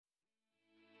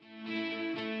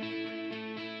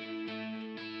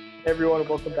Hey everyone,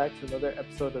 welcome back to another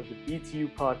episode of the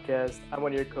BTU podcast. I'm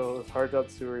one of your co-hosts, Harjot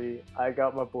Suri. I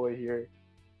got my boy here,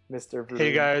 Mr.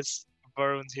 Hey Varun. guys,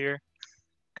 Varun's here.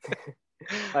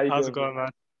 How you How's it doing, going, Varun? man?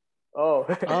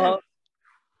 Oh,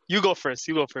 You go first.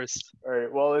 You go first. all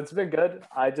right. Well, it's been good.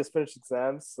 I just finished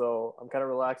exams, so I'm kind of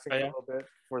relaxing Oh, a yeah. little bit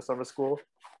for summer school.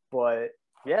 But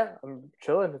yeah, I'm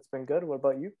chilling. It's been good. What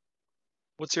about you?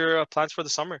 What's your plans for the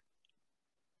summer?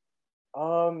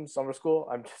 Summer school.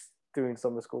 I'm just doing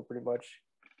summer school pretty much.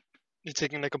 You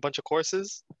taking like a bunch of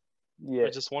courses Yeah. or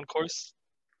just one course?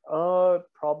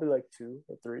 Probably like 2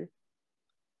 or 3.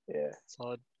 Yeah.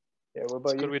 Solid. Yeah. What It's a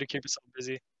about good you? way to keep yourself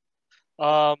busy.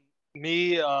 Um,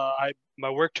 I my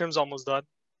work term's almost done,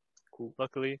 Cool.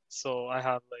 luckily. So I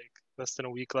have like less than a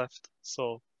week left.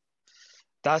 So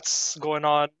that's going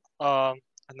on.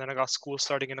 And then I got school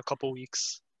starting in a couple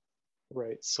weeks.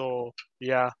 Right. So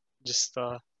yeah, just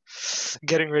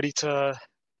getting ready to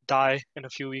die in a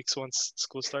few weeks once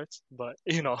school starts. But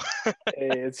Hey,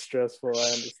 it's stressful. I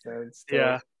understand.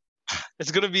 yeah, Still.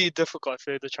 it's gonna be difficult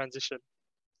for the transition.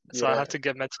 So I Yeah. have to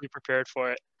get mentally prepared for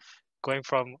it. Going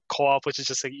from co-op, which is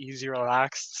just like easy,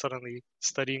 relaxed, suddenly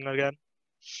studying again.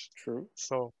 True.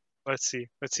 So let's see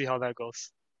how that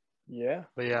goes. Yeah.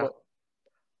 But yeah,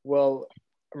 Well,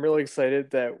 I'm really excited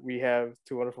that we have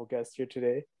two wonderful guests here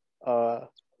today. Uh,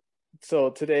 so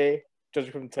today,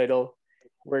 judging from the title,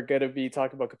 we're gonna be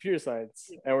talking about computer science,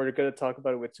 and we're gonna talk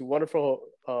about it with two wonderful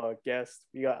guests.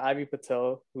 We got Avi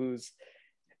Patel, who's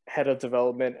head of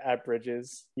development at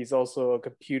Bridges. He's also a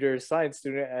computer science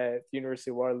student at the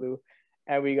University of Waterloo,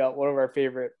 and we got one of our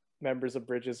favorite members of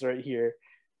Bridges right here,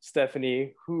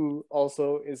 Stephanie, who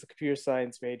also is a computer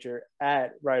science major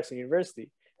at Ryerson University.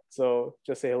 So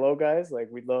just say hello, guys. Like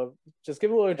we'd love just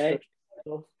give a little Hey,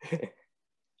 introduction.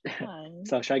 Hi.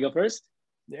 so should I go first?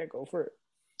 Yeah, go for it.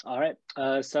 All right.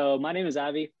 So my name is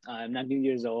Avi. I'm 19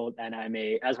 years old, and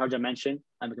as Harja mentioned,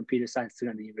 I'm a computer science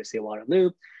student at the University of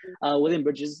Waterloo. Within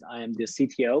Bridges, I am the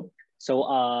CTO.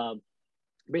 So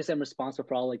basically, I'm responsible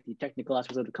for all like the technical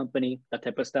aspects of the company, that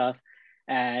type of stuff.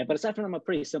 But aside from that, I'm a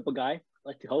pretty simple guy. I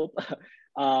like to hope.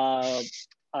 I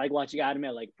like watching anime. I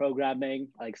like programming.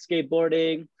 I like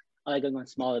skateboarding. I like going on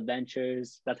small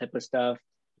adventures, that type of stuff.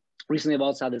 Recently, I've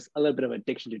also had a little bit of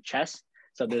addiction to chess.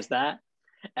 So there's that.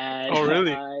 And oh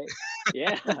really?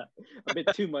 yeah, a bit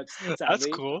too much, That's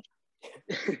sadly. cool.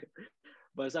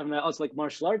 But I also like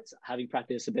martial arts, having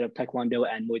practiced a bit of Taekwondo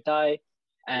and Muay Thai.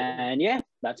 And yeah,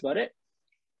 that's about it.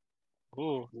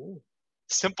 Ooh, Ooh.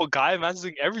 simple guy, man's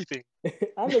doing everything,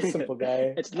 I'm a simple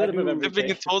guy. It's a little bit of dipping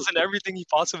everything. his toes in everything he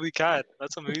possibly can.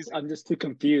 That's amazing. I'm just too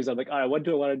confused. I'm like, all right, what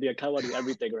do I want to do? I kind of want to do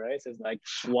everything, right? So it's like,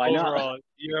 why not? Overall,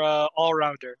 you're a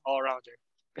all-rounder. All-rounder.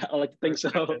 I like to think so.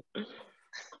 Respect it.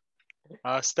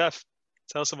 Steph,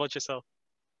 tell us about yourself.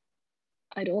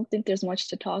 I don't think there's much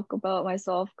to talk about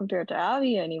myself compared to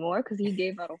Abby anymore because he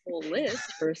gave out a whole list,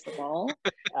 first of all.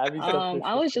 Abby's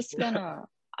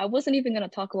I wasn't even gonna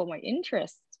talk about my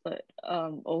interests, but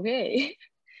okay.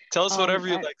 Tell us whatever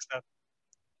you I, like, Steph.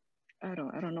 I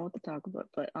don't know what to talk about,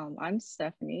 but I'm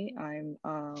Stephanie. I'm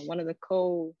one of the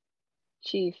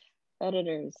co-chief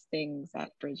editors things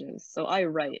at Bridges. So I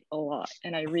write a lot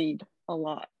and I read a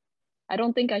lot. I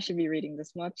don't think I should be reading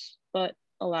this much, but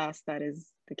alas, that is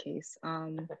the case. I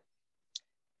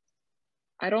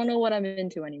don't know what I'm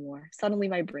into anymore. Suddenly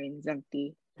my brain is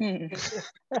empty. It's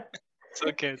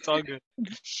okay. It's all good.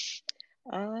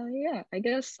 Yeah, I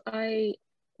guess I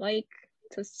like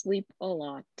to sleep a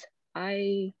lot.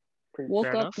 I Pretty, woke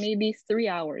Fair up enough. maybe 3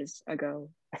 hours ago.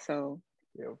 So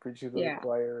preaching to the yeah.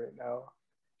 choir right now.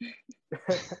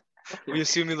 We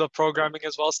assume you love programming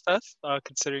as well, Steph,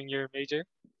 considering your major.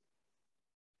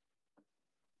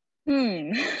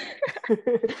 Hmm.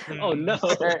 Oh no.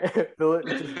 Just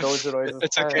those noises.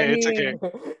 It's okay. It's okay.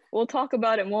 We'll talk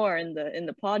about it more in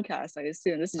the podcast, I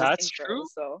assume. This is just That's intro, true.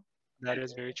 so That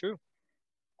is very true.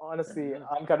 Honestly,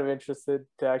 I'm kind of interested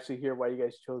to actually hear why you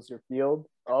guys chose your field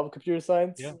of computer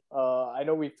science. Yeah. I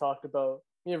know me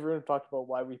and everyone have talked about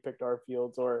why we picked our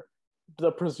fields or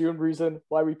the presumed reason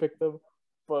why we picked them,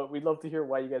 but we'd love to hear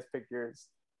why you guys picked yours.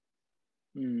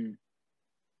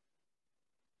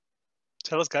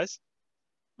 Tell us, guys.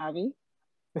 Abby?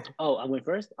 Oh, I went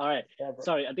first? All right. Yeah, bro.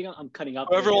 Sorry, I think I'm cutting up.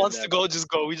 Whoever wants to go, just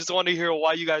go. We just want to hear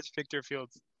why you guys picked your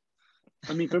fields.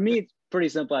 I mean, for me, it's pretty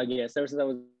simple, I guess. Ever since I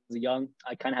was young,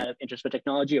 I kind of had an interest for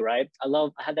technology, right? I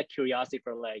had that curiosity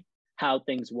for like how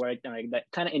things work and like that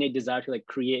kind of innate desire to like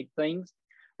create things,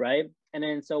 right? And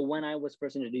then so when I was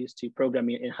first introduced to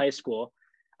programming in high school,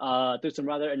 through some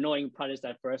rather annoying projects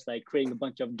at first, like creating a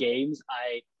bunch of games,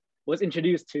 I was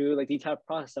introduced to like the entire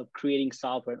process of creating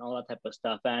software and all that type of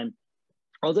stuff. And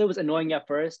although it was annoying at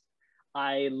first,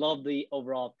 I love the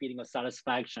overall feeling of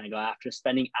satisfaction I got after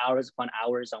spending hours upon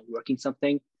hours on working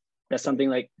something. That's something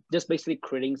like just basically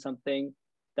creating something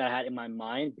that I had in my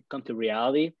mind come to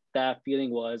reality. That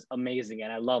feeling was amazing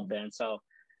and I loved it. And so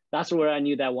that's where I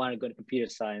knew that I wanted to go to computer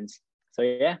science. So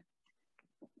yeah,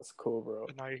 That's cool, bro.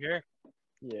 And now you're here.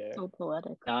 Yeah. So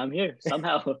poetic. now I'm here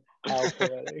somehow. How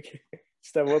poetic.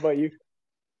 Steph, what about you?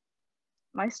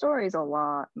 My story is a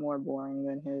lot more boring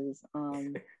than his.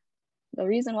 The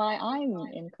reason why I'm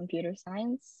in computer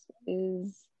science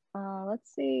is,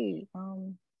 let's see,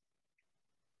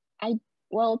 I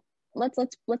well, let's like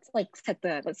let's set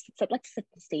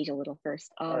the stage a little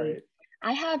first. All right.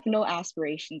 I have no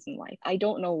aspirations in life. I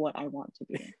don't know what I want to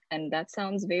be, and that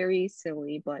sounds very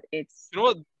silly, but it's You know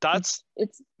what? That's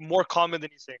it's more common than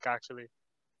you think, actually.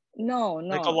 no,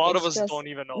 Like a lot of it's us just don't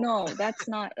even know. no. That's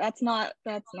not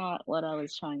what I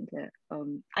was trying to.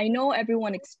 I know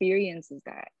everyone experiences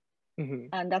that, Mm-hmm.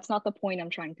 and that's not the point I'm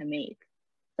trying to make.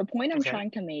 The point I'm Okay.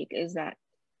 trying to make is that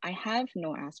I have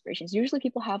no aspirations. Usually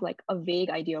people have like a vague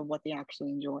idea of what they actually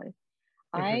enjoy.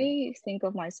 I think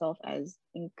of myself as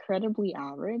incredibly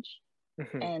average,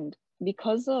 Mm-hmm. and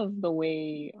because of the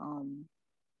way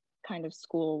kind of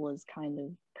school was kind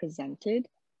of presented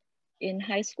in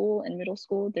high school and middle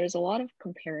school, there's a lot of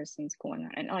comparisons going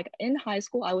on. And like in high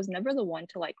school, I was never the one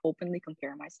to like openly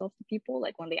compare myself to people.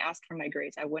 Like when they asked for my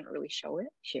grades, I wouldn't really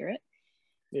share it.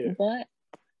 Yeah. But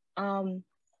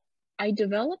I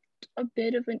developed a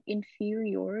bit of an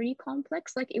inferiority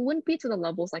complex. Like it wouldn't be to the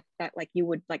levels like that, like you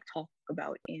would like talk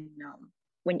about in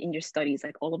when in your studies,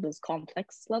 like all of those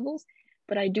complex levels.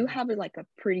 But I do have like a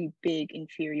pretty big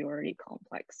inferiority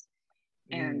complex.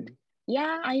 And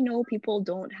yeah, I know people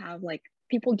don't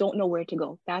know where to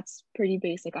go. That's pretty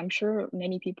basic. I'm sure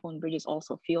many people in Bridges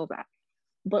also feel that.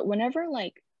 But whenever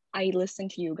like I listen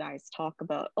to you guys talk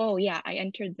about, oh yeah, I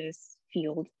entered this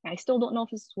field. I still don't know if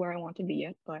this is where I want to be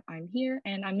yet, but I'm here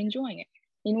and I'm enjoying it.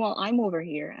 Meanwhile, I'm over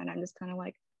here and I'm just kind of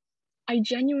like, I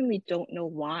genuinely don't know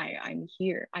why I'm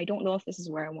here. I don't know if this is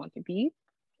where I want to be.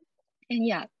 And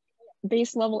yeah,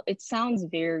 base level, it sounds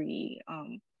very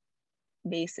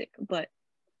basic, but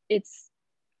it's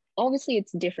obviously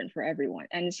it's different for everyone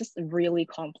and it's just really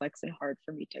complex and hard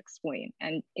for me to explain.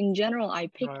 And in general, I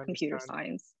picked computer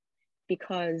science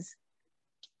because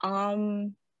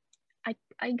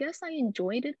I guess I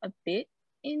enjoyed it a bit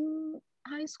in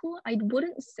high school. I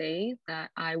wouldn't say that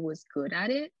I was good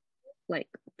at it, like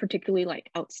particularly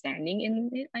like outstanding in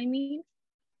it, I mean.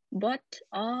 But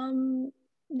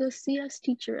the CS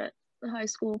teacher at the high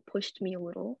school pushed me a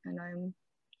little and I'm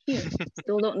here.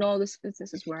 Still don't know this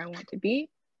is where I want to be.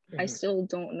 I still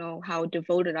don't know how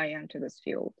devoted I am to this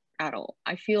field at all.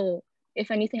 I feel,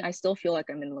 if anything, I still feel like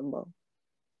I'm in limbo.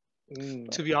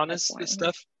 To be honest,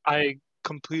 Steph, I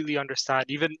completely understand.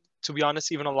 Even to be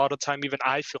honest, even a lot of time, even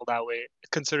I feel that way.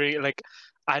 Considering like,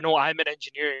 I know I'm in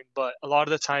engineering, but a lot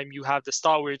of the time you have this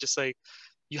thought where you're just like,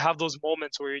 you have those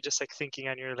moments where you're just like thinking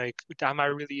and you're like, am I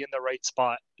really in the right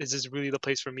spot? Is this really the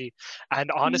place for me? And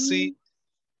honestly,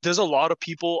 there's a lot of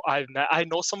people I've met. I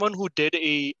know someone who did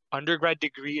a undergrad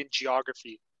degree in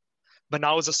geography, but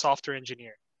now is a software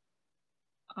engineer.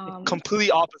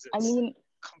 Completely opposites. I mean,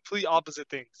 complete opposite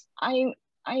things. I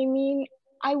mean,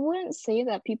 I wouldn't say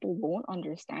that people won't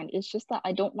understand. It's just that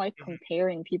I don't like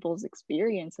comparing people's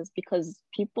experiences because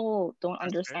people don't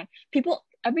understand. People,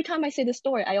 every time I say the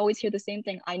story, I always hear the same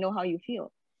thing. I know how you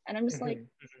feel. And I'm just like,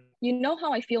 you know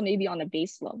how I feel maybe on a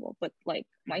base level, but like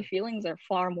my feelings are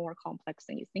far more complex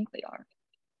than you think they are.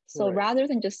 So rather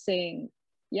than just saying,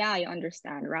 yeah, I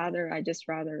understand, I just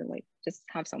rather like just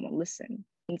have someone listen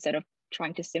instead of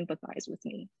trying to sympathize with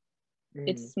me.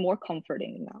 It's more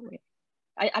comforting in that way.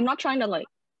 I'm not trying to like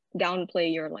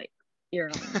downplay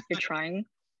you're trying.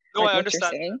 No, like, I what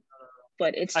understand. You're saying,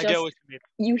 but it's I just get what you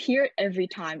mean. You hear it every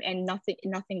time and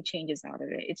nothing changes out of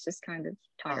it. It's just kind of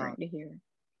tiring to hear.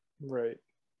 Right.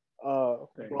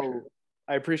 Well,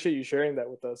 I appreciate you sharing that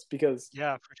with us because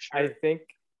yeah, for sure. I think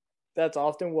that's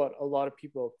often what a lot of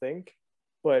people think,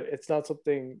 but it's not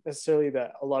something necessarily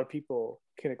that a lot of people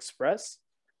can express.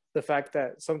 The fact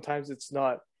that sometimes it's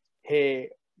not, hey,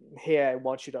 I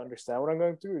want you to understand what I'm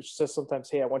going through. It's just sometimes,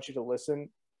 hey, I want you to listen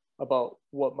about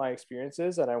what my experience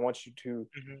is, and I want you to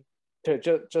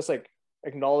just like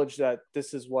acknowledge that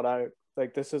this is what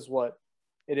this is what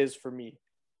it is for me.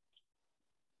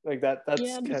 Like that's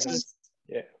yeah,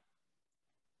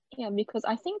 because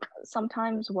I think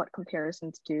sometimes what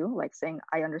comparisons do, like saying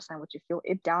I understand what you feel,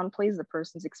 it downplays the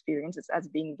person's experiences as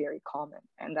being very common,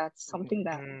 and that's something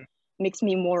that makes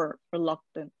me more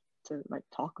reluctant to like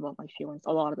talk about my feelings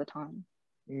a lot of the time.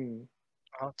 This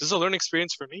is a learning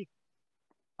experience for me.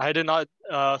 I did not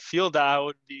feel that I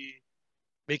would be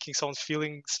making someone's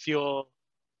feelings feel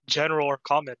general or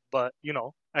common. But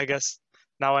I guess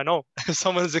now I know. If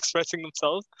someone is expressing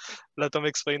themselves, let them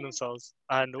explain themselves.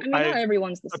 And I mean, not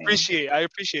everyone's the same. I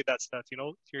appreciate that stuff.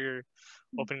 You're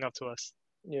opening up to us.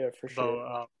 Yeah, for sure.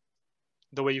 About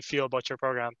the way you feel about your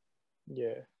program.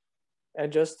 Yeah,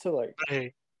 and just to like. But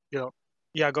hey,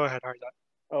 yeah, go ahead, Harjat.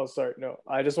 Oh, sorry. No,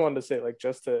 I just wanted to say, like,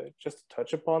 just to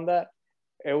touch upon that,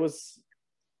 it was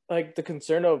like the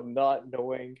concern of not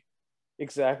knowing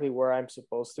exactly where I'm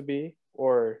supposed to be,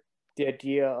 or the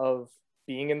idea of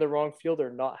being in the wrong field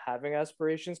or not having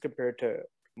aspirations compared to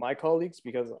my colleagues,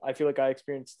 because I feel like I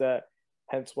experienced that,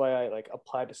 hence why I like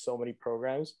applied to so many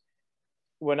programs.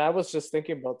 When I was just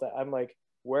thinking about that, I'm like,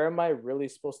 where am I really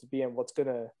supposed to be, and what's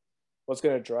gonna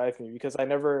drive me? Because I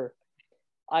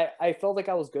felt like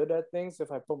I was good at things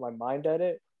if I put my mind at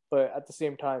it, but at the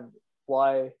same time,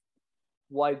 why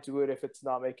do it if it's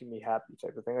not making me happy,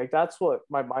 type of thing. Like, that's what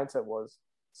my mindset was.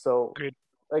 So Good.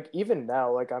 Like, even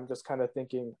now, like, I'm just kind of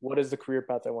thinking, what is the career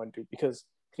path I want to do? Because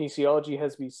kinesiology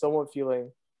has me somewhat feeling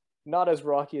not as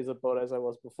rocky as a boat as I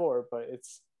was before, but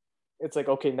it's like,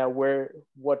 okay, now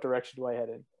what direction do I head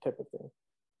in, type of thing.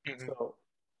 Mm-hmm. So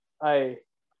I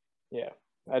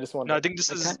just want I think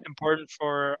this is important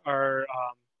for our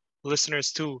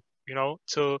listeners too,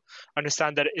 to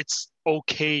understand that it's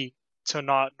okay to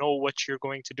not know what you're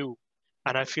going to do.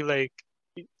 And I feel like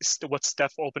what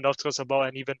Steph opened up to us about,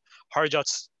 and even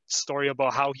Harjat's story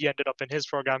about how he ended up in his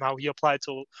program, how he applied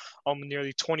to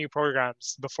nearly 20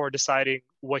 programs before deciding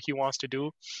what he wants to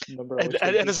do. And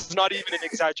it's not even an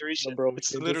exaggeration.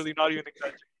 It's literally not even an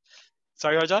exaggeration.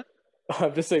 Sorry, Harjat?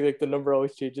 I'm just saying, like, the number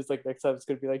always changes. Like, next time it's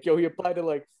gonna be like, yo, he applied to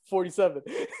like 47.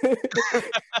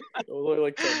 Only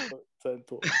like 10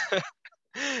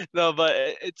 No, but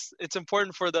it's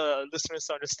important for the listeners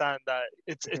to understand that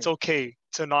it's okay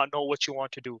to not know what you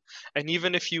want to do. And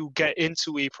even if you get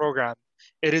into a program,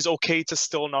 it is okay to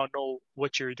still not know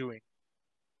what you're doing.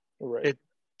 Right.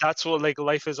 That's what like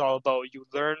life is all about. You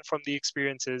learn from the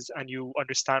experiences and you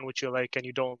understand what you like and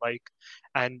you don't like.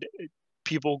 And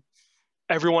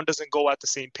everyone doesn't go at the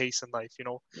same pace in life,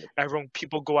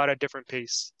 people go at a different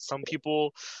pace. Some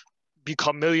people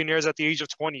become millionaires at the age of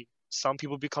 20. Some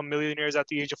people become millionaires at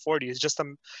the age of 40. It's just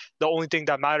the only thing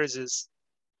that matters is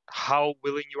how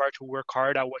willing you are to work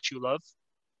hard at what you love.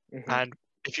 Mm-hmm. And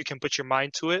if you can put your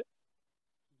mind to it,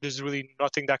 there's really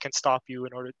nothing that can stop you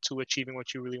in order to achieving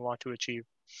what you really want to achieve.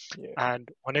 Yeah. And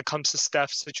when it comes to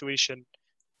Steph's situation,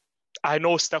 I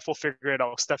know Steph will figure it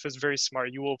out. Steph is very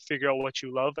smart. You will figure out what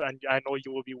you love, and I know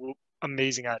you will be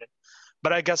amazing at it.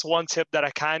 But I guess one tip that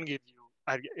I can give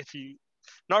you,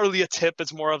 not really a tip,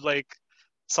 it's more of like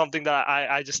something that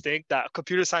I just think that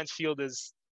computer science field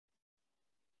is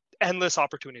endless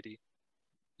opportunity.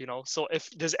 So if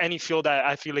there's any field that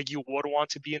I feel like you would want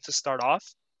to be in to start off,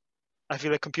 I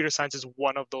feel like computer science is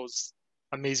one of those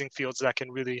amazing fields that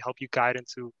can really help you guide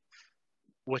into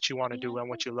what you want to do and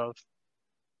what you love.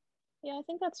 Yeah, I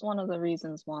think that's one of the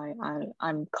reasons why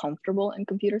I'm comfortable in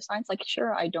computer science. Like,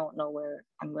 sure, I don't know where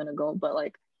I'm gonna go, but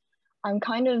like, I've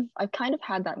kind of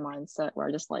had that mindset where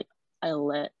I just like,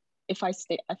 if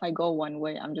I go one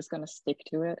way, I'm just gonna stick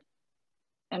to it.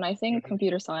 And I think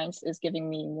computer science is giving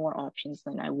me more options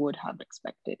than I would have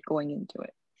expected going into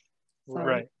it. So,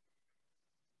 right.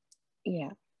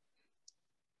 Yeah.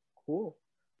 Cool.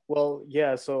 Well,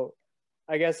 yeah, so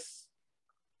I guess,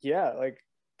 yeah, like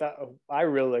that, I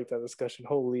really like that discussion,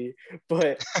 holy.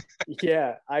 But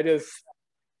yeah, it's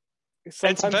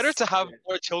better to have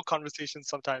more chill conversations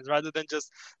sometimes rather than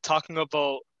just talking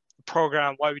about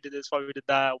program, why we did this, why we did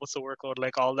that, what's the workload,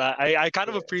 like all that. I kind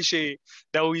of appreciate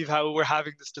that we're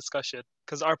having this discussion,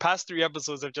 because our past 3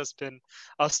 episodes have just been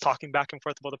us talking back and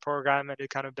forth about the program, and it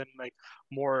kind of been like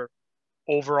more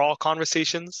overall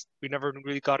conversations. We never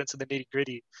really got into the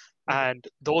nitty-gritty. And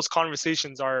those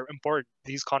conversations are important,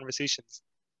 these conversations,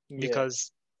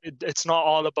 because it's not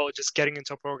all about just getting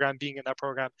into a program, being in that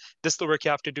program, this is the work you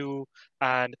have to do,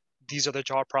 and these are the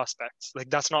job prospects. Like,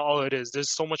 that's not all it is.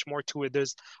 There's so much more to it.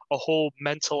 There's a whole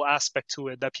mental aspect to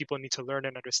it that people need to learn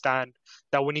and understand,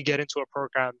 that when you get into a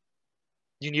program,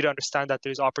 you need to understand that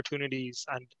there's opportunities,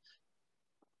 and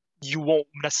you won't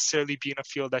necessarily be in a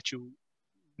field that you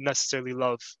necessarily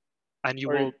love, and you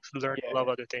will learn to love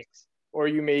other things. Or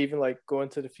you may even like go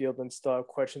into the field and still have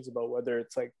questions about whether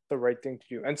it's like the right thing to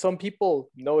do. And some people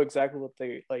know exactly what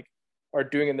they like are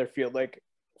doing in their field. Like,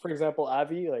 for example,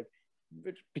 Avi, like,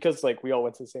 because like we all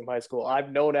went to the same high school, I've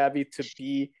known Avi to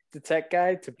be the tech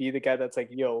guy, to be the guy that's like,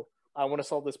 yo, I want to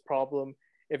solve this problem.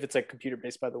 If it's like computer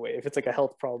based, by the way, if it's like a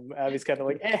health problem, Avi's kind of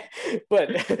like,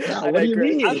 but what do you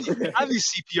mean?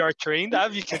 Avi's CPR trained.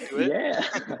 Avi can do it.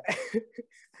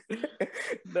 Yeah.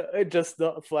 Just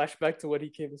the flashback to when he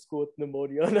came to school with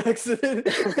pneumonia on accident.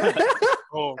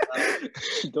 Oh, man.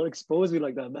 Don't expose me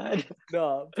like that, man.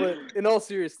 No, but in all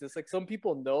seriousness, like some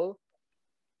people know,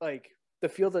 like the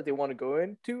field that they want to go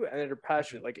into, and they're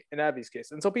passionate, like in Abby's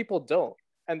case, and some people don't,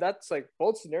 and that's like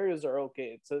both scenarios are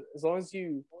okay. It's as long as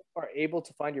you are able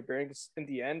to find your bearings in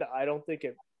the end. I don't think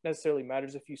it necessarily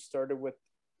matters if you started with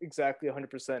exactly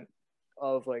 100%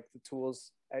 of like the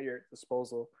tools at your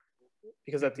disposal,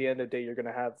 because at the end of the day, you're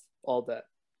gonna have all that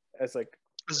as like.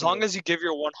 As long as you give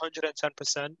your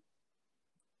 110%,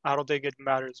 I don't think it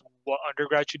matters what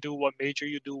undergrad you do, what major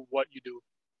you do, what you do.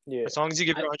 Yeah. As long as you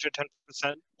give your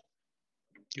 110%,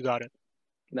 you got it.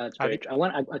 That's great. I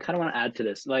kind of want to add to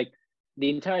this. Like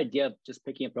the entire idea of just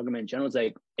picking a program in general is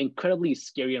like incredibly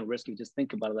scary and risky. Just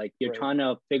think about it. Like you're trying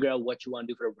to figure out what you want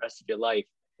to do for the rest of your life,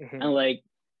 and like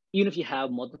even if you have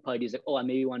multiple ideas, like I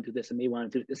maybe want to do this, I maybe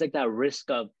want to do. It's like that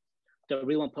risk of, do I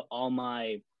really want to put all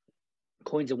my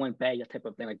coins in one bag? That type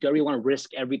of thing. Like, do I really want to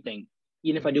risk everything?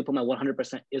 Even if I do put my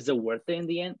 100%, is it worth it in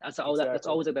the end? That's always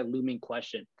like that looming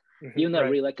question. Even though I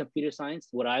really like computer science,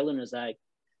 what I learned is like,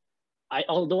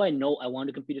 although I know I want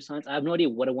to do computer science, I have no idea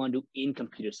what I want to do in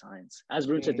computer science. As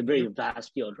Varun said, it's a very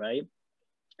vast field, right?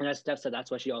 And as Steph said,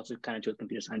 that's why she also kind of chose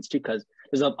computer science too, because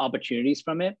there's opportunities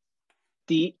from it.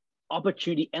 The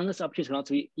endless opportunities can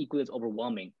also be equally as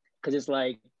overwhelming, because it's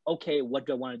like, okay, what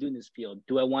do I want to do in this field?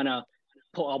 Do I want to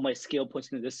put all my skill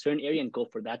points into this certain area and go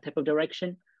for that type of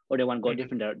direction? Or do I want to go a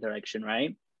different direction,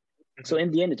 right? So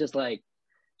in the end, it's just like,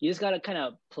 you just gotta kind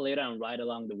of play it out and ride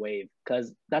along the wave,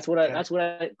 because that's what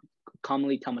I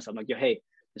commonly tell myself. I'm like, hey,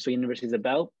 this is what university is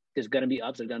about. There's gonna be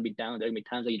ups, there's gonna be downs, there's gonna be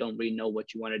times that you don't really know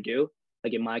what you want to do,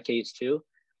 like in my case too.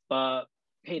 But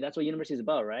hey, that's what university is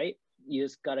about, right? You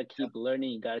just gotta keep learning,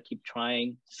 you gotta keep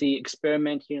trying,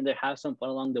 experiment here and there, have some fun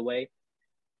along the way,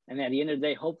 and at the end of the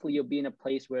day, hopefully you'll be in a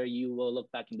place where you will look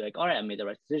back and be like, all right, I made the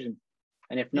right decision.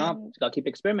 And if not, you gotta keep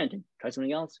experimenting, try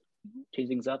something else, change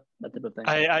things up, that type of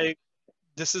thing.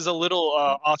 This is a little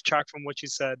off track from what you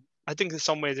said. I think in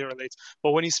some ways it relates.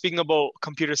 But when you're speaking about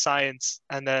computer science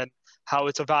and then how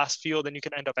it's a vast field and you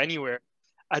can end up anywhere,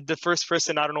 the first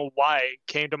person, I don't know why,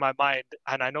 came to my mind,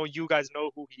 and I know you guys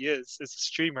know who he is a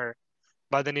streamer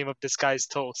by the name of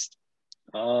Disguised Toast.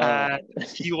 And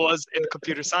he was in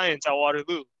computer science at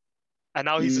Waterloo. And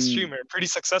now he's a streamer, pretty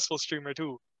successful streamer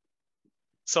too.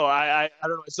 So I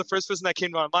don't know. It's the first person that came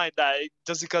to my mind, that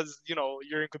just because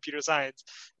you're in computer science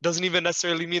doesn't even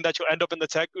necessarily mean that you'll end up in the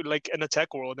tech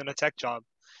world, in a tech job.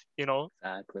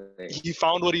 Exactly. He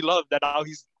found what he loved, and now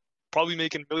he's probably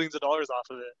making millions of dollars off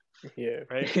of it. Yeah.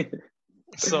 Right.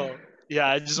 So yeah,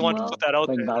 I just wanted to put that out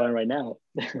there. Valorant right now.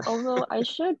 Although I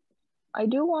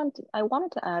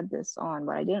wanted to add this on,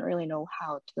 but I didn't really know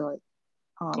how to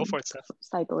go for it, Steph.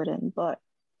 Cycle it in. But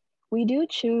we do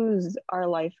choose our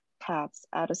life paths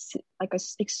at a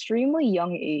extremely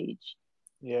young age.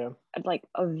 Yeah. At like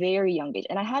a very young age.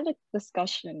 And I had a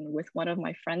discussion with one of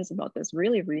my friends about this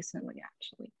really recently,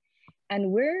 actually. And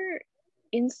we're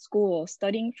in school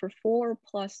studying for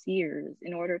 4+ years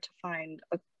in order to find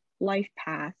a life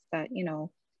path that,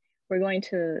 we're going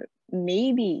to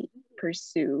maybe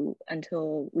pursue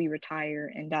until we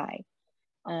retire and die.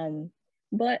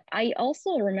 But I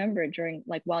also remember during,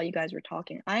 while you guys were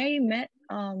talking, I met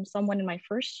someone in my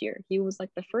first year. He was like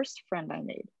the first friend I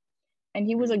made. And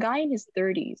he was a guy in his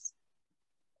 30s.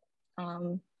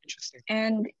 Interesting.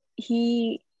 And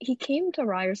he came to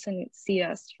Ryerson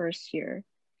CS first year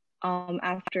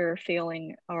after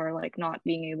failing or not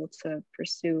being able to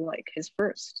pursue his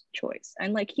first choice.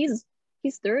 And he's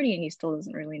 30 and he still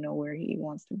doesn't really know where he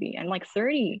wants to be. And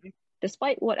 30,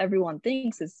 despite what everyone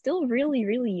thinks, is still really,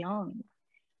 really young.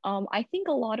 I think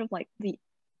a lot of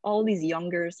all these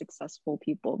younger successful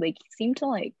people, they seem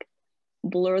to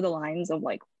blur the lines of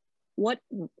what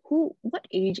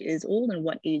age is old and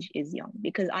what age is young,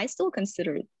 because I still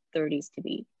consider 30s to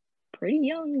be pretty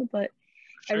young, but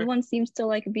everyone seems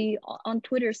to be on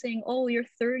Twitter saying, oh, you're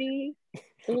 30,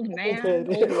 old man, old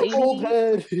lady. Old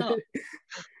head.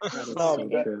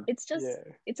 It's just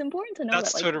it's important to know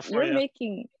that's that Twitter for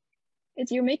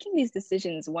you're making these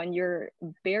decisions when you're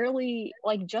barely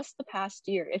just the past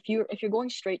year. If you're going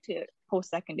straight to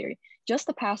post-secondary, just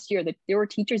the past year that there were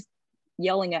teachers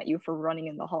yelling at you for running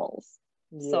in the halls.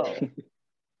 So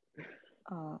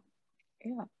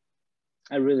yeah.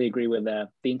 I really agree with that.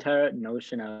 The entire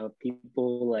notion of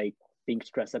people being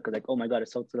stressed out because oh my god,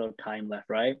 it's so little time left,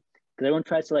 right? Because everyone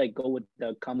tries to go with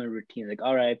the common routine,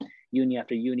 all right, uni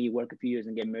after uni, work a few years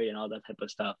and get married and all that type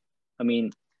of stuff. I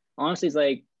mean, honestly, it's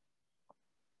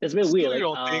really weird.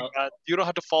 You don't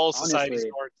have to follow society's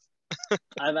norms.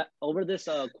 I've over this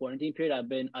quarantine period,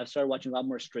 I've started watching a lot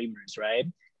more streamers, right?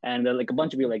 And like a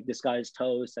bunch of people like Disguised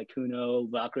Toast, like Kuno,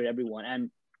 Valkyrie, everyone, and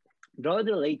they're all in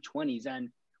their late 20s. And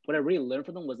what I really learned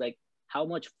from them was like how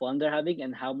much fun they're having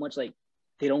and how much like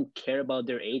they don't care about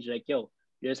their age. Like, yo,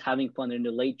 you're just having fun. They're in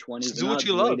their late 20s. They're not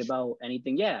worried about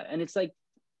anything. Yeah, and it's like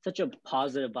such a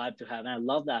positive vibe to have, and I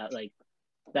love that like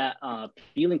that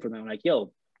feeling from them. Like,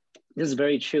 yo, this is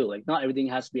very true. Like, not everything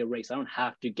has to be a race. I don't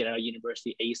have to get out of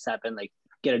university ASAP and like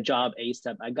get a job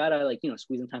ASAP. I gotta like, you know,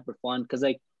 squeeze in time for fun. Cause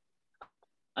like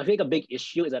I think a big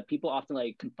issue is that people often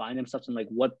like confine themselves in like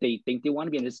what they think they want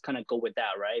to be and just kind of go with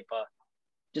that, right? But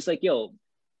just like, yo,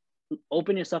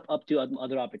 open yourself up to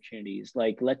other opportunities.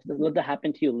 Like let that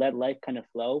happen to you. Let life kind of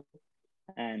flow,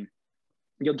 and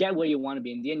you'll get where you want to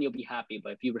be. In the end, you'll be happy.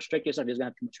 But if you restrict yourself, you're gonna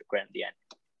have too much regret in the end.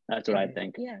 That's what I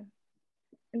think. Yeah.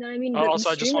 And I mean, also,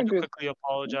 I just want to quickly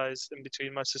apologize in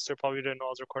between. My sister probably didn't know I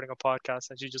was recording a podcast,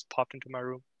 and she just popped into my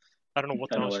room. I don't know what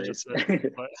the hell she just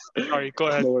said. But sorry, go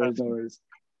ahead. No worries.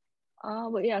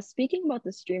 But yeah, speaking about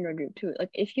the streamer group too,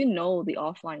 like if you know the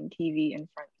Offline TV and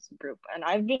Friends group, and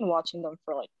I've been watching them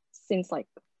for like since like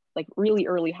really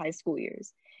early high school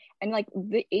years, and like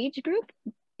the age group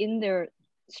in their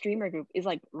streamer group is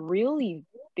like really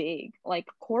big. Like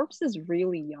Corpse is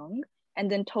really young, and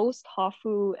then Toast,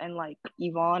 Hafu, and like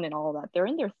Yvonne and all that, they're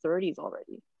in their 30s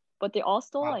already, but they all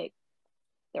still like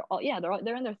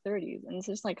they're in their 30s, and it's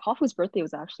just like Hafu's birthday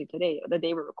was actually today, the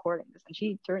day we're recording this, and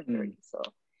she turned 30. So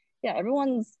yeah,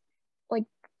 everyone's like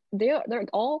they're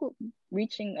all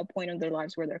reaching a point in their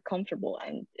lives where they're comfortable,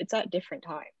 and it's at different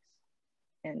times.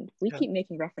 And we keep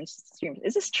making references to streams.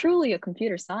 Is this truly a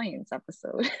computer science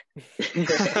episode?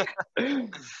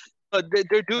 But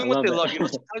they're doing what they love. You know,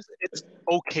 sometimes it's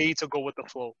okay to go with the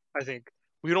flow. I think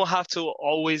we don't have to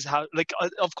always have like.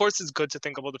 Of course, it's good to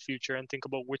think about the future and think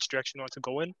about which direction you want to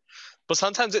go in, but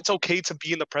sometimes it's okay to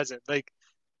be in the present. Like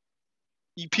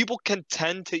people can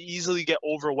tend to easily get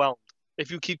overwhelmed if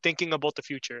you keep thinking about the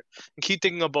future and keep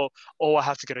thinking about, oh, I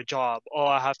have to get a job, oh,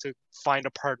 I have to find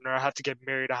a partner, I have to get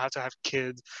married, I have to have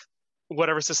kids,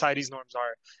 whatever society's norms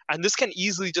are. And this can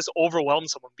easily just overwhelm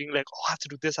someone, being like, oh, I have to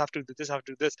do this, I have to do this, I have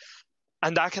to do this.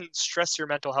 And that can stress your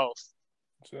mental health.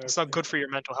 Exactly. It's not good for your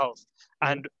mental health.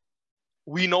 Mm-hmm. And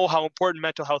we know how important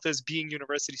mental health is being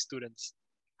university students,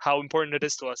 how important it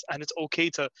is to us. And it's okay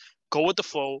to go with the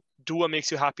flow, do what makes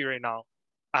you happy right now.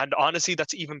 And honestly,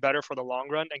 that's even better for the long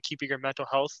run and keeping your mental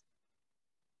health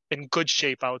in good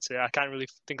shape, I would say. I can't really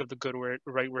think of the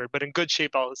right word, but in good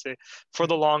shape, I would say, for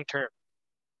the long term.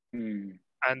 And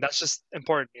that's just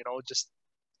important, you know, just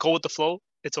go with the flow.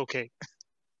 It's okay.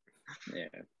 Yeah.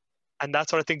 And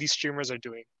that's what I think these streamers are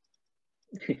doing.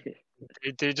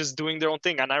 They're just doing their own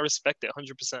thing, and I respect it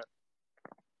 100%.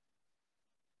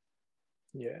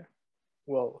 Yeah.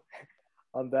 Well,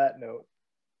 on that note,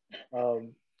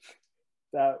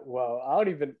 I don't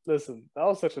even listen. That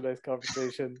was such a nice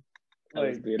conversation.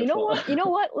 Like, you know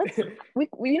what? Let's we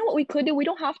you know what we could do. We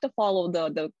don't have to follow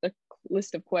the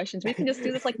list of questions. We can just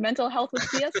do this like mental health with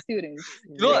CS students.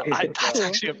 You know what?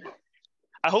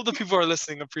 I hope the people who are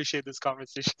listening appreciate this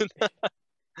conversation.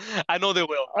 I know they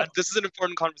will. This is an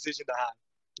important conversation to have.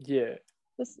 Yeah.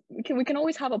 We can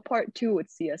always have a part 2 with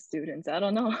CS students. I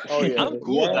don't know. Oh yeah. I'm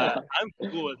cool with that.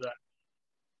 I'm cool with that.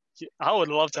 I would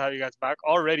love to have you guys back.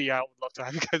 Already, I would love to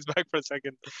have you guys back for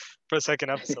a second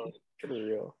episode. For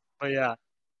real. But yeah,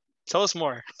 tell us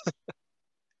more.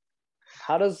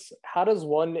 How does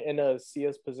one in a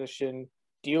CS position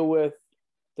deal with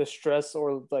the stress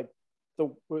or like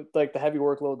the heavy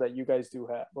workload that you guys do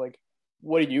have? Like,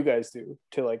 what do you guys do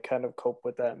to like kind of cope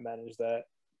with that and manage that?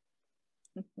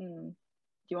 Do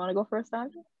you want to go first,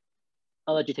 Andrew?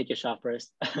 I'll let you take your shot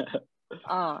first.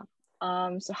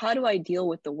 So how do I deal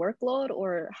with the workload,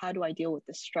 or how do I deal with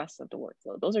the stress of the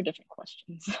workload? Those are different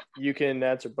questions. You can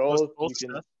answer both. You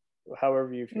can,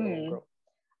 however you feel.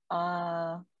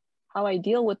 How I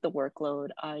deal with the workload,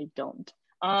 I don't.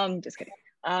 Just kidding.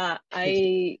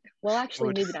 Maybe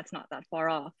that's not that far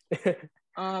off.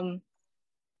 How do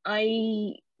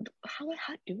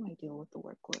I deal with the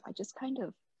workload? I just kind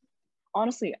of,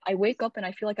 honestly, I wake up and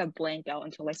I feel like I blank out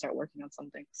until I start working on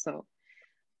something. So,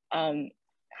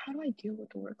 how do I deal with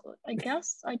the workload? I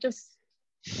guess I just,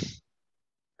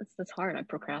 it's hard. I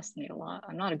procrastinate a lot.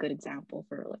 I'm not a good example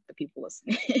for like the people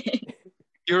listening.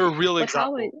 You're a real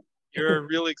example. You're a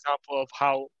real example of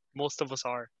how most of us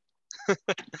are. We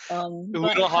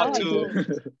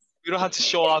don't have to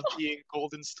show off being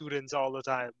golden students all the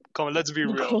time. Come on, let's be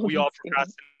real. We all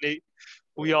procrastinate.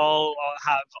 We all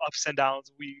have ups and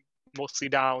downs. We mostly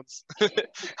downs.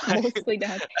 Mostly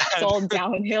downs. It's all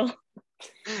downhill.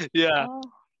 Yeah.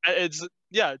 It's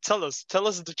Yeah, tell us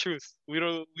the truth. We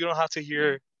don't have to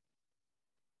hear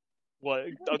what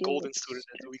a golden student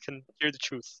is. We can hear the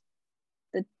truth.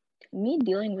 Me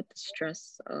dealing with the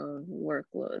stress of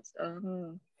workloads.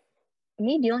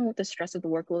 Me dealing with the stress of the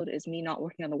workload is me not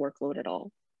working on the workload at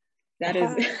all. That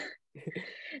is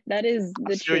that is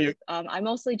the truth. I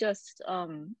mostly just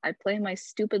I play my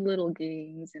stupid little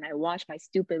games and I watch my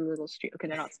stupid little stream. Okay,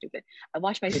 they're not stupid. I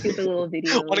watch my stupid little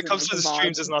videos. When it comes to the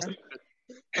streams, it's not stupid.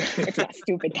 It's not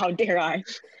stupid. How dare I?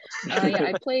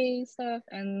 Yeah, I play stuff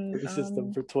and racist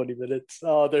them for 20 minutes.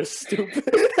 Oh, they're stupid.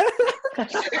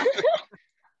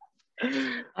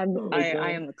 I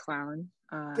am a clown.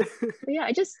 But yeah,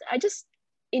 I just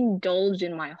indulge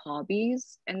in my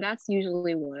hobbies, and that's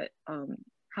usually what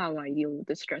how I deal with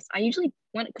the stress. I usually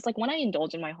when I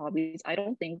indulge in my hobbies, I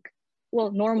don't think,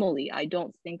 well, normally I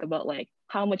don't think about like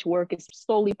how much work is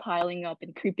slowly piling up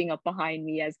and creeping up behind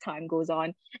me as time goes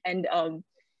on. And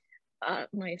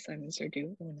my assignments are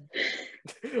due. Oh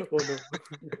no. Oh no.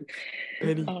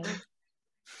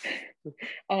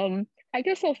 Penny. I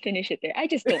guess I'll finish it there. I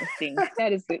just don't think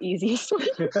that is the easiest way.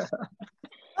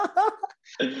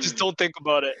 Just don't think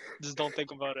about it.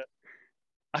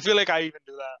 I feel like I even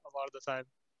do that a lot of the time.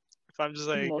 If I'm just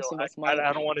like,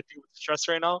 I don't want to deal with the stress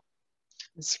right now,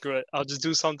 screw it. I'll just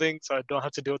do something so I don't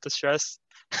have to deal with the stress.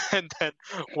 And then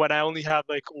when I only have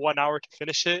like 1 hour to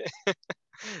finish it,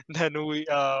 then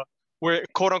we're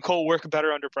quote unquote work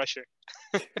better under pressure.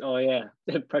 Oh yeah,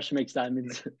 pressure makes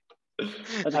diamonds.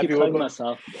 I keep telling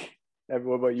myself. Abby,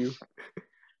 what about you?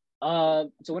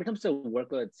 So when it comes to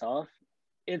workload itself,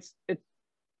 it's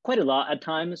quite a lot at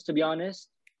times, to be honest.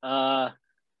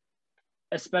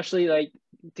 Especially like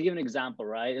to give an example,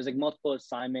 right? There's like multiple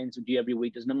assignments due every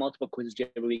week. There's no multiple quizzes due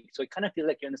every week. So it kind of feels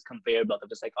like you're in this conveyor belt of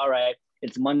just like, all right,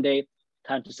 it's Monday,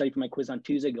 time to study for my quiz on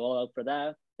Tuesday, go all out for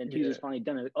that. Then Tuesday's finally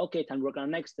done. Like, okay, time to work on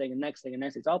the next thing and next thing and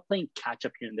next thing. It's all playing catch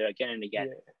up here and there again and again.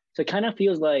 Yeah. So it kind of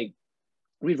feels like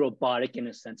really robotic in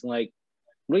a sense, and like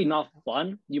really not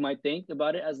fun. You might think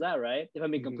about it as that, right? If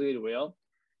I'm being completely real.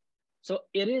 So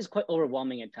it is quite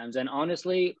overwhelming at times. And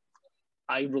honestly,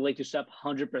 I relate to Steph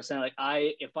 100%. Like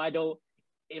if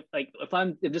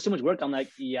there's so much work, I'm like,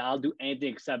 yeah, I'll do anything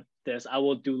except this. I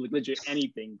will do legit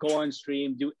anything. Go on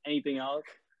stream, do anything else.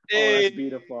 Hey, oh, that's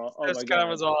beautiful. Oh my God.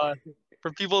 Camera's on.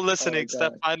 For people listening,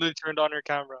 Steph finally turned on her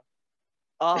camera.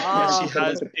 She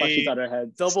has a on her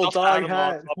head. Double dog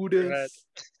hat. Who does?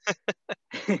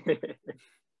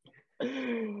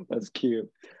 That's cute.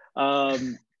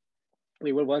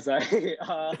 Wait, what was I?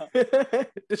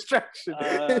 Distraction.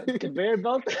 Conveyor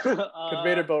belt.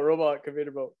 Conveyor belt robot.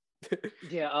 Conveyor belt.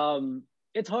 Yeah.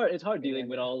 It's hard dealing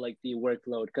with all like the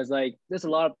workload because like there's a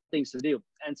lot of things to do,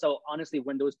 and so honestly,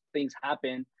 when those things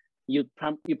happen, you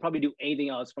probably do anything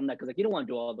else from that because like you don't want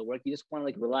to do all the work. You just want to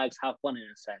like relax, have fun in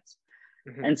a sense.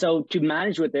 And so to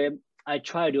manage with it, I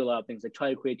try to do a lot of things. I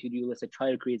try to create to-do lists. I try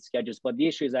to create schedules, but the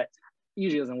issue is that it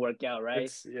usually doesn't work out,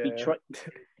 right?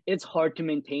 It's hard to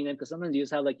maintain them because sometimes you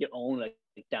just have like your own like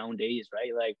down days,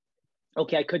 right? Like,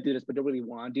 okay, I could do this, but don't really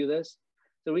want to do this.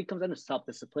 So it comes down to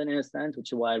self-discipline in a sense,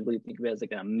 which is why I really think of it as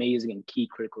like an amazing and key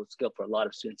critical skill for a lot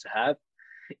of students to have.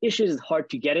 The issue is hard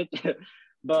to get it,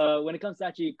 but when it comes to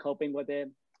actually coping with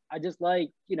it, I just like,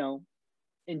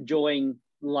 enjoying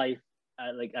life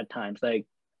at times. Like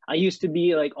I used to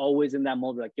be like always in that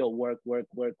mode, like, yo, work,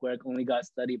 only got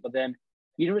study. But then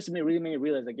university really made me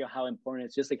realize like, yo, how important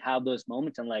it's just like have those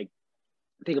moments and like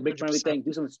take a break from everything,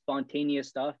 do some spontaneous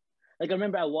stuff. Like I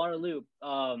remember at Waterloo,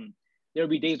 there would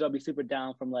be days where I'd be super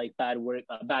down from like bad work,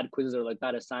 bad quizzes or like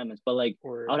bad assignments. But like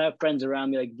I would have friends around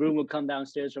me, like Vroom would come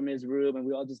downstairs from his room and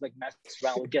we all just like mess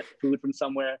around, we'd get food from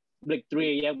somewhere. Like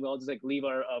 3 a.m. we all just like leave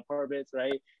our apartments,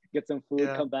 right? Get some food,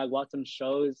 come back, watch some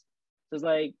shows. So it's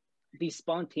like the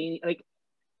spontaneous, like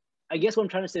I guess what I'm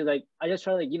trying to say is like I just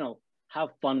try to like, have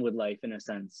fun with life in a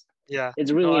sense. Yeah.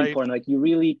 It's really important. Like you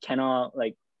really cannot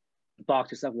like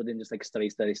box yourself within just like study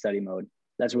mode.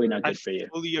 That's really not good for you. I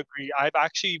fully agree. I've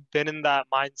actually been in that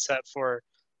mindset for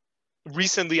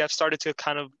recently. I've started to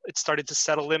it started to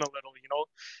settle in a little,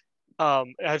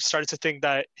 I've started to think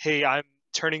that, hey, I'm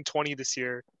turning 20 this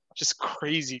year. Just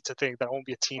crazy to think that I won't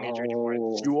be a teenager anymore.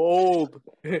 You old.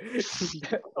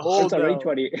 Old already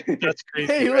 20. That's crazy.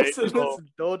 Hey, right? listen.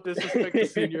 Don't disrespect the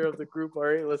senior of the group, all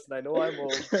right? Listen, I know I'm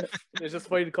old. It's just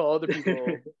funny to call other people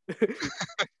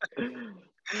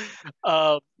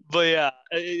old. But yeah,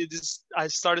 I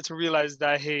started to realize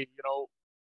that, hey,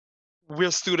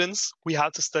 we're students. We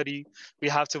have to study. We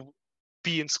have to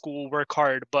be in school, work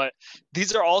hard. But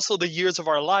these are also the years of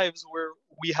our lives where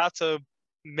we have to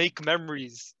make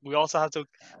memories. We also have to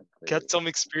get some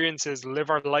experiences,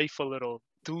 live our life a little,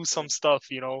 do some stuff,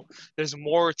 you know. There's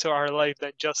more to our life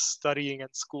than just studying and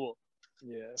school.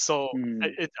 Yeah. So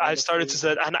I started to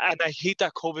say, and I hate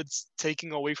that COVID's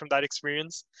taking away from that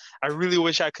experience. I really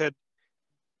wish I could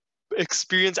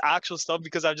experience actual stuff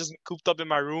because I've just been cooped up in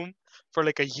my room for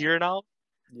like a year now.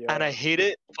 Yeah. And I hate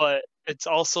it, but it's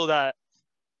also that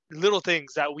little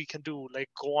things that we can do, like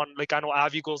go on, like I know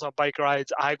Avi goes on bike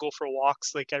rides, I go for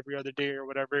walks like every other day or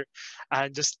whatever,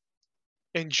 and just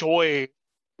enjoy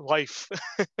life,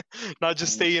 not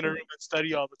just stay in a room and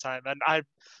study all the time. And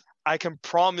I can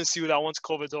promise you that once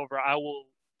COVID's over, I will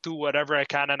do whatever I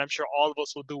can, and I'm sure all of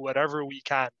us will do whatever we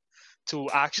can to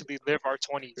actually live our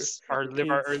 20s or live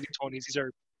our early 20s. These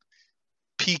are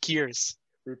peak years.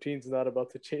 Routine's not about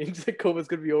to change. Like COVID's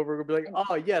gonna be over. We're gonna be like,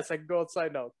 oh yes, I can go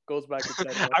outside now. Goes back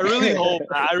inside now. I really hope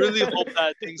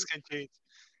that things can change.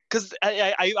 Because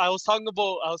I was talking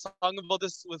about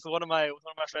this with one of my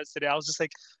friends today. I was just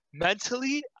like,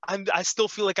 mentally, I still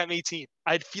feel like I'm 18.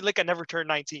 I feel like I never turned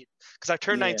 19 because I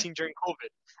turned 19 during COVID,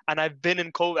 and I've been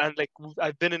in COVID, and like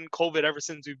I've been in COVID ever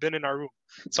since we've been in our room.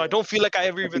 So I don't feel like I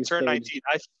ever even turned 19.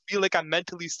 I feel like I'm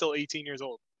mentally still 18 years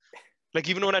old. Like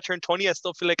even when I turned 20, I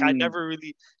still feel like I never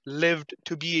really lived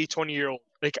to be a 20-year-old.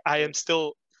 Like I am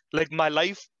still, like my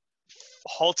life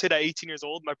halted at 18 years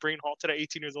old. My brain halted at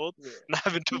 18 years old, and I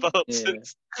haven't developed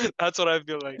since. That's what I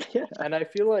feel like. And I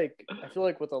feel like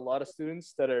with a lot of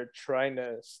students that are trying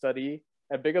to study,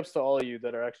 and big ups to all of you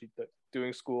that are actually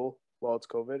doing school while it's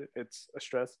COVID. It's a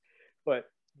stress, but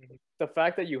the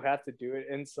fact that you have to do it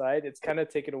inside, it's kind of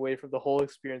taken away from the whole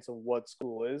experience of what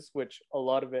school is, which a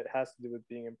lot of it has to do with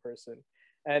being in person.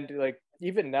 And like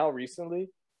even now recently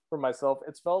for myself,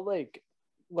 it's felt like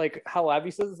how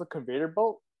Abby says it's a conveyor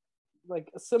belt,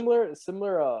 like a similar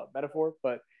metaphor,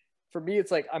 but for me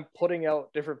it's like I'm putting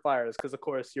out different fires because of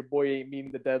course your boy ain't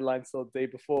meeting the deadline till the day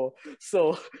before,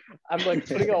 so I'm like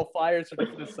putting out fires for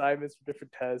different assignments, for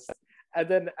different tests. And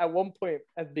then at one point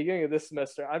at the beginning of this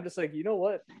semester, I'm just like, you know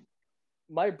what,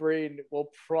 my brain will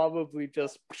probably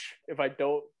just, if I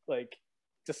don't like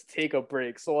just take a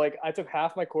break. So like I took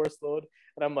half my course load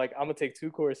and I'm like, I'm gonna take 2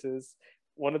 courses,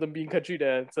 one of them being country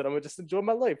dance, and I'm gonna just enjoy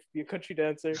my life, be a country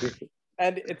dancer.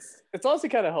 And it's honestly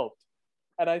kind of helped.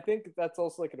 And I think that's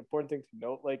also like an important thing to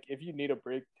note. Like if you need a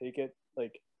break, take it.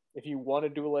 Like if you want to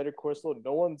do a lighter course load,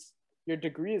 your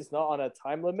degree is not on a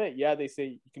time limit. Yeah, they say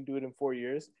you can do it in 4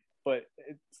 years, but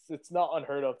it's not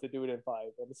unheard of to do it in 5,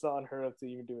 and it's not unheard of to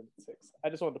even do it in 6. I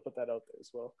just wanted to put that out there as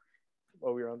well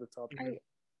while we were on the topic.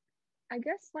 I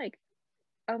guess like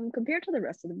compared to the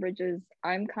rest of the bridges,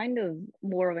 I'm kind of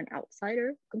more of an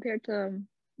outsider compared to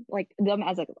like them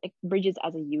as like bridges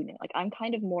as a unit. Like I'm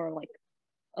kind of more like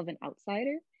of an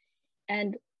outsider,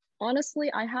 and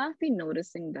honestly, I have been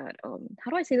noticing that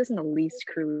how do I say this in the least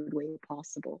crude way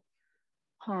possible?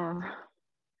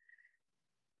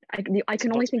 I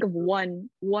can only think of one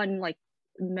like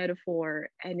metaphor,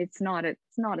 and it's not a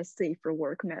safe for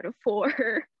work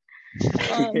metaphor.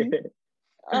 Keep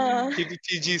it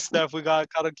PG stuff. We gotta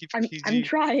keep it PG.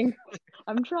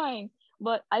 I'm trying,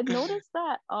 but I've noticed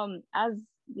that as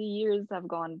the years have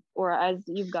gone, or as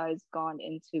you guys gone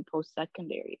into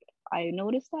post-secondary, I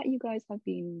noticed that you guys have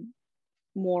been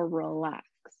more relaxed.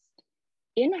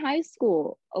 In high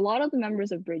school, a lot of the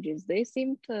members of Bridges, they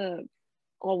seem to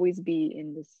always be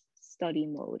in this study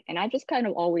mode, and I just kind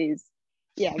of always,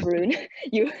 Rune,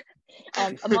 you,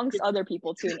 amongst other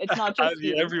people too. It's not just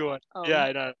you. Everyone. Yeah,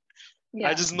 I know. Yeah.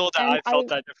 I just know that I felt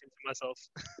that difference in myself.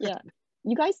 Yeah,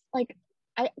 you guys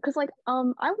because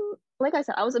I'm like I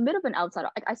said, I was a bit of an outsider.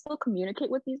 I still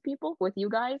communicate with these people, with you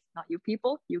guys, not you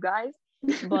people, you guys,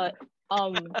 but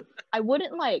I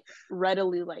wouldn't like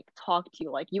readily like talk to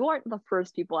you. Like you aren't the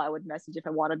first people I would message if I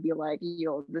want to be like,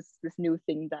 this new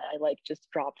thing that I like just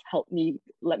dropped,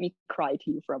 let me cry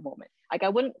to you for a moment. Like I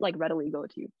wouldn't like readily go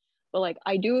to you, but like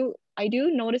I do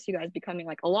notice you guys becoming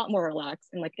like a lot more relaxed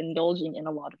and like indulging in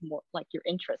a lot of more like your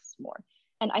interests more.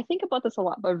 And I think about this a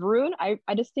lot, but Varun, I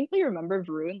distinctly remember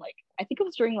Varun, like, I think it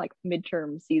was during like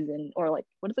midterm season, or like,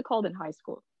 what is it called in high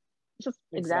school? It's just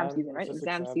exam season, right?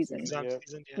 Exam season.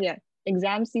 Yeah.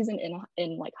 Exam season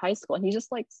in like high school. And he's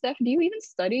just like, Steph, do you even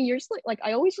study? You're just like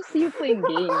I always just see you playing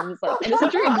games. Like, and this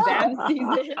is your exam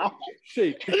season.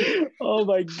 Shake. Oh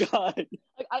my God.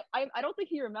 Like I don't think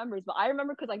he remembers, but I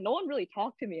remember because like no one really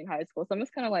talked to me in high school. So I'm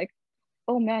just kind of like,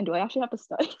 oh man, do I actually have to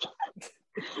study?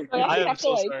 I am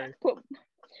so sorry.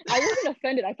 I wasn't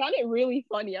offended. I found it really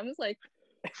funny. I'm just like,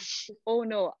 oh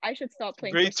no, I should stop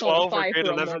playing grade Persona 12 or 5 grade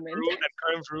for a 11 moment. Varun and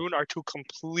current Varun are 2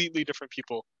 completely different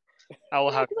people. I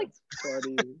will have like,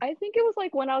 I think it was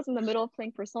like when I was in the middle of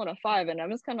playing Persona 5, and I'm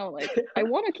just kind of like, I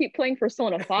want to keep playing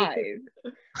Persona 5,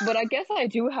 but I guess I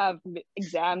do have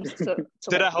exams to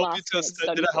did like, I help you to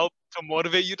study. did I help to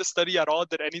motivate you to study at all?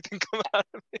 Did anything come out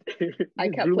of it? I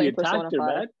kept playing Persona 5.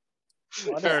 Man.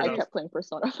 Honestly, I kept playing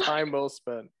Persona 5. Time well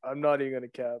spent. I'm not even gonna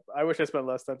cap. I wish I spent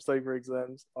less time studying for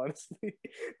exams, honestly.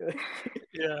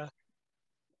 Yeah.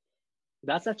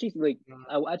 That's actually like,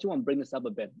 I actually want to bring this up a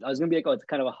bit. I was gonna be like, oh, it's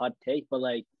kind of a hot take, but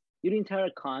like, the entire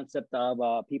concept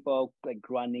of people like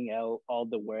grinding out all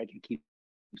the work and keep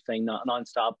saying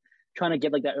nonstop, trying to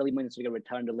get like that early money so you can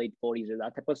retire in the late 40s or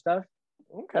that type of stuff.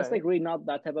 Okay. That's like really not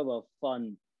that type of a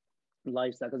fun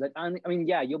lifestyle. Because like, I mean,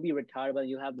 yeah, you'll be retired, but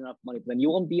you'll have enough money, but then you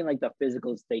won't be in like the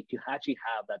physical state to actually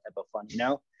have that type of fun, you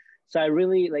know? So I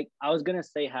really like, I was gonna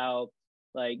say how,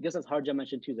 like, just as Harja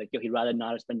mentioned too, like, yo, he'd rather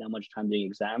not spend that much time doing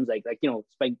exams, like you know,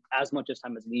 spend as much as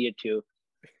time as needed to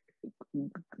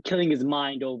killing his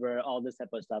mind over all this type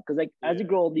of stuff. Because like, as you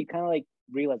grow old, you kind of like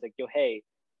realize like, yo, hey,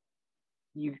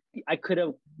 I could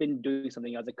have been doing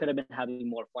something else. I could have been having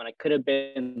more fun. I could have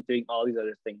been doing all these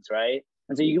other things, right?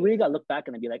 And so you really got to look back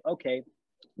and be like, okay,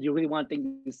 do you really want to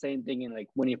think the same thing in like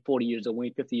when you're 40 years old, when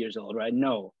you're 50 years old, right?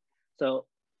 No. So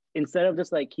instead of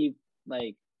just like keep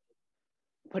like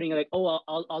putting like, oh,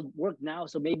 I'll work now,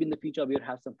 so maybe in the future I'll be able to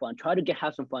have some fun. Try to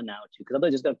have some fun now too, because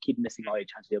otherwise you're just gonna keep missing all your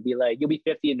chances. You'll be like, you'll be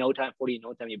 50 in no time, 40 in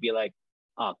no time. You'll be like,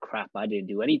 oh crap, I didn't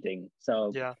do anything.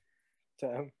 So yeah,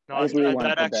 damn. no,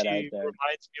 that actually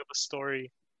reminds me of a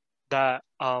story that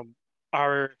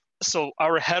our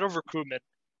head of recruitment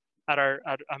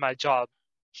at my job,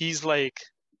 he's like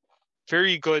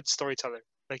very good storyteller.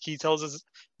 Like he tells us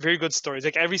very good stories.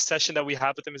 Like every session that we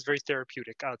have with him is very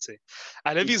therapeutic, I would say.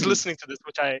 And if he's listening to this,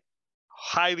 which I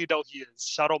highly doubt he is,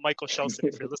 shout out Michael Shelson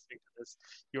if you're listening to this.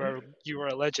 You are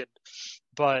a legend.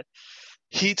 But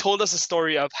he told us a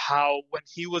story of how when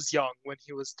he was young, when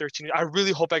he was 13, I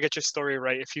really hope I get your story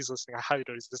right if he's listening. I highly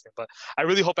doubt he's listening, but I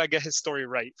really hope I get his story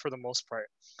right for the most part.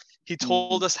 He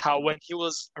told us how when he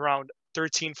was around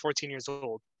 13, 14 years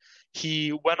old,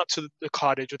 he went up to the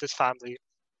cottage with his family,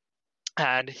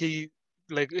 and his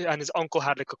uncle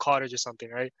had like a cottage or something,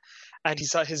 right? And he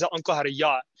saw his uncle had a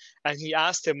yacht, and he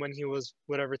asked him when he was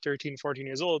whatever 13, 14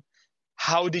 years old,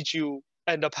 how did you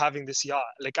end up having this yacht?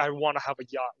 Like, I want to have a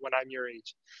yacht when I'm your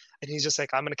age. And he's just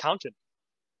like, I'm an accountant.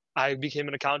 I became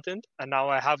an accountant, and now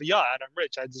I have a yacht, and I'm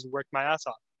rich. I just worked my ass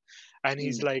off. And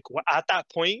he's like, at that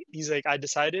point, he's like, I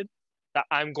decided that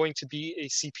I'm going to be a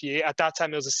CPA. At that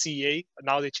time, it was a CA.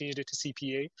 Now they changed it to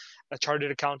CPA, a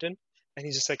chartered accountant. And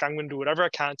he's just like, I'm going to do whatever I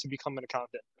can to become an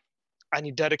accountant. And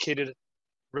he dedicated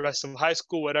the rest of high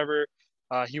school, whatever.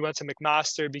 He went to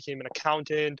McMaster, became an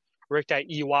accountant, worked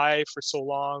at EY for so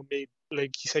long. Made,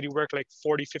 like he said, he worked like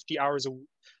 40, 50 hours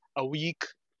a week.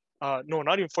 No,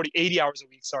 not even 40, 80 hours a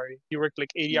week, sorry. He worked like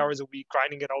 80 hours a week,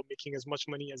 grinding it out, making as much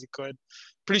money as he could.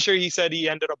 Pretty sure he said he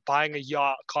ended up buying a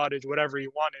yacht, a cottage, whatever he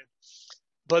wanted.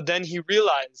 But then he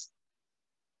realized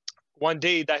one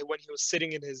day that when he was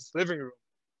sitting in his living room,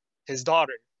 his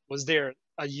daughter was there,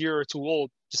 a year or two old,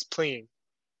 just playing.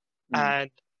 And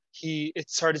it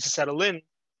started to settle in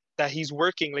that he's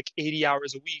working like 80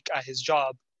 hours a week at his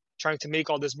job, trying to make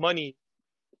all this money.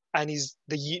 And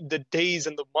the days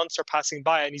and the months are passing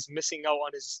by, and he's missing out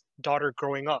on his daughter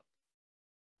growing up.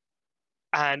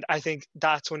 And I think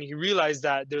that's when he realized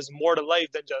that there's more to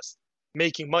life than just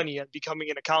making money and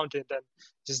becoming an accountant and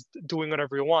just doing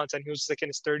whatever he wants. And he was just like in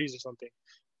his 30s or something.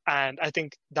 And I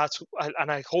think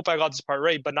and I hope I got this part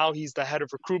right, but now he's the head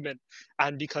of recruitment.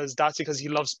 And because he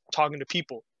loves talking to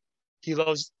people. He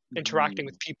loves interacting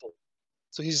with people.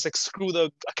 So he's just like, screw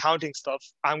the accounting stuff.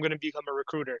 I'm going to become a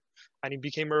recruiter. And he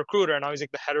became a recruiter. And now he's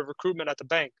like the head of recruitment at the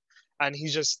bank. And he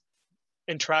just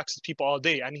interacts with people all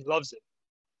day, and he loves it.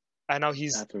 And now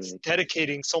he's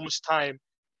dedicating so much time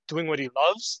doing what he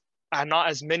loves, and not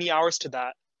as many hours to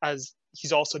that as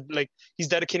he's also like, he's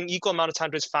dedicating equal amount of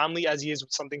time to his family as he is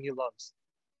with something he loves.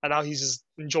 And now he's just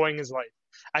enjoying his life.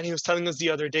 And he was telling us the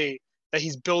other day that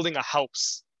he's building a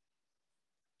house.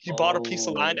 He bought a piece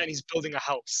of land and he's building a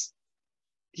house.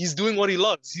 He's doing what he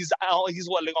loves. He's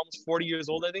what, like almost 40 years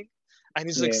old, I think. And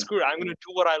he's like, screw it, I'm going to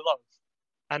do what I love.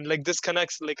 And like this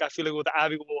connects, like I feel like with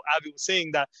Abby was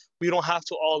saying, that we don't have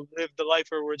to all live the life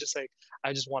where we're just like,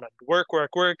 I just want to work,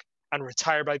 and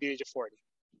retire by the age of 40.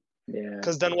 Yeah.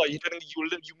 Because then what? You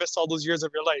missed all those years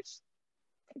of your life.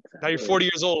 Exactly. Now you're 40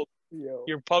 years old.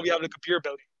 You're probably having like a beer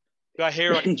belly. You got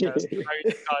hair on your chest.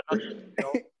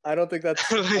 I don't think that's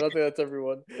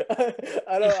everyone.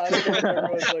 I don't think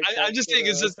everyone's like I'm just saying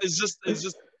it's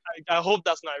just I hope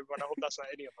that's not everyone. I hope that's not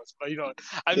any of us. But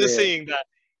I'm just saying that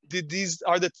these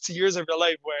are the years of your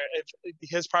life where if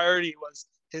his priority was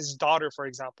his daughter, for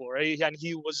example, right? And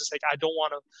he was just like, I don't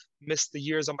want to miss the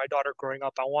years of my daughter growing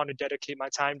up. I want to dedicate my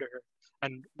time to her.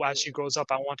 And as she grows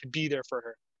up, I want to be there for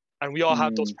her. And we all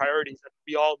have those priorities. And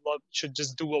we all should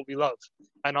just do what we love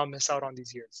and not miss out on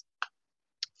these years. I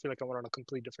feel like I went on a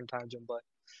completely different tangent, but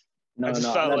that's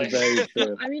very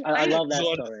true. I mean, I love that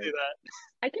story.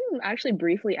 I can actually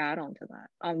briefly add on to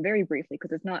that, very briefly,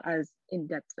 because it's not as in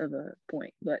depth of a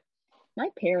point. But my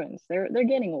parents, they're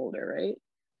getting older, right?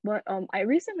 But I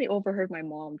recently overheard my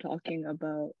mom talking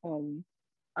about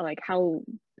like how,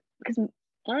 because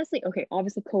honestly, okay,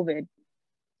 obviously COVID,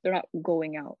 they're not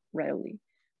going out readily,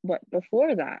 but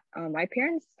before that, my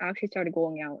parents actually started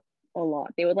going out a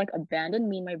lot. They would like abandon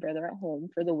me and my brother at home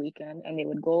for the weekend, and they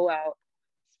would go out,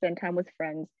 spend time with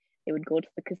friends. They would go to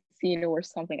the casino or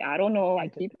something. I don't know.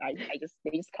 They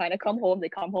just kind of come home. They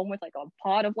come home with like a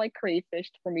pot of like crayfish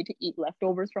for me to eat,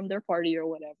 leftovers from their party or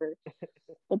whatever.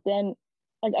 But then,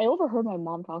 like, I overheard my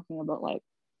mom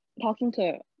talking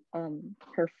to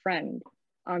her friend.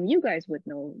 You guys would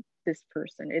know this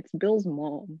person. It's Bill's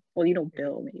mom. Well, you know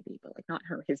Bill maybe, but like not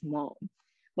his mom.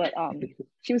 But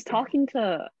she was talking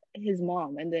to his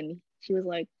mom, and then she was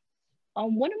like,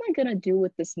 what am I gonna do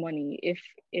with this money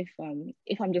if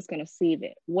I'm just gonna save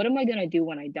it? What am I gonna do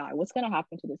when I die? What's gonna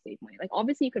happen to the saved money? Like,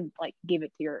 obviously you could like give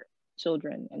it to your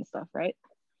children and stuff, right?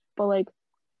 But like,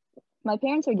 my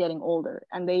parents are getting older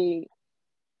and they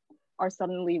are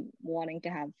suddenly wanting to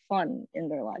have fun in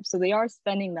their lives, so they are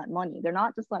spending that money. They're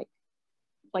not just like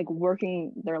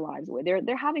working their lives away.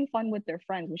 They're having fun with their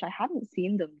friends, which I haven't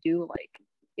seen them do like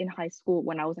in high school,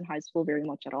 when I was in high school, very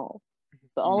much at all.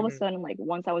 But all of a sudden, like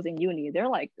once I was in uni, they're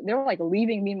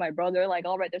leaving me and my brother, like,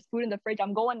 all right, there's food in the fridge,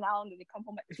 I'm going now, and then they come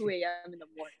home at 2 a.m. in the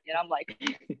morning, and I'm like,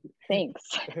 thanks.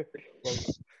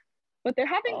 But they're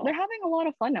having a lot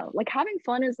of fun now. Like, having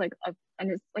fun is like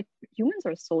and it's like, humans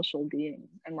are social beings,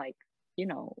 and like, you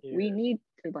know, we need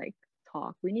to like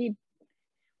talk. We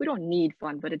don't need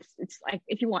fun, but it's like,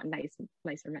 if you want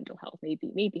nicer mental health,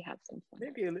 maybe have some fun.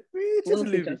 Maybe just a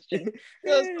little bit.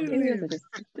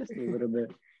 Just a little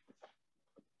bit.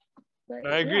 But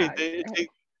I agree. Yeah,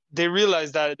 they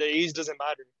realize that the age doesn't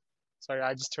matter. Sorry,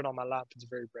 I just turned on my lamp. It's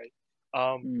very bright.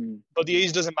 But the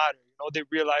age doesn't matter. You know, they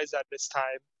realize that it's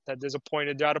time. That they're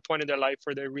at a point in their life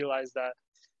where they realize that,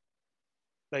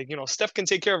 like, you know, Steph can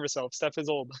take care of herself. Steph is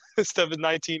old. Steph is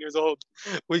 19 years old.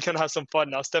 We can have some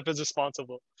fun now. Steph is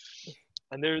responsible.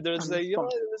 And they're just like, you know,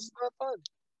 this is not fun.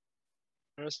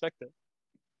 I respect it.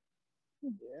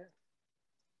 Yeah.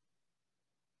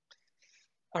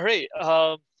 All right.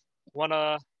 Want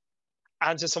to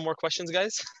answer some more questions,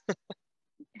 guys?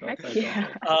 Heck yeah.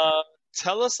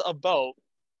 Tell us about,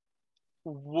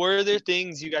 were there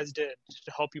things you guys did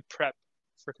to help you prep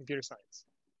for computer science?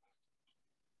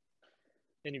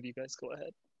 Any of you guys, go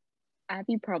ahead.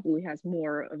 Abby probably has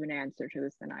more of an answer to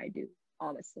this than I do,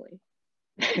 honestly.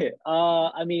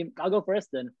 I mean, I'll go first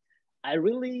then.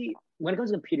 When it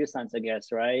comes to computer science, I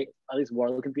guess, right? At least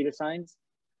Warlow computer science,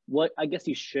 what I guess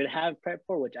you should have prepped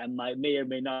for, which I may or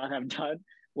may not have done,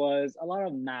 was a lot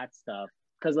of math stuff.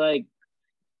 Because like,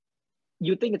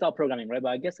 you think it's all programming, right? But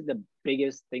I guess like the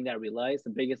biggest thing that I realized,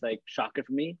 the biggest like shocker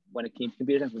for me when it came to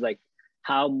computer science was like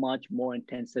how much more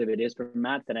intensive it is for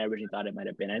math than I originally thought it might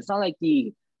have been. And it's not like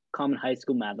the common high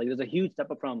school math. Like, there's a huge step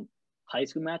up from high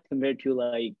school math compared to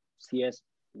like CS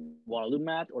Waterloo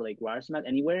math or like Ryerson math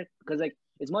anywhere, because like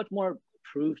it's much more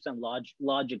proofs and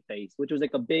logic based, which was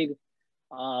like a big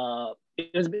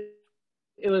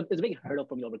it was a big hurdle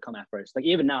for me to overcome at first. Like,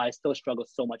 even now, I still struggle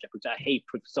so much at proofs. I hate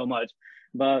proofs so much.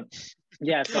 But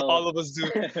yeah, so all of us do.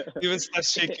 Even Steph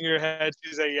shaking her head.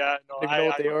 She's like, yeah, no, I don't know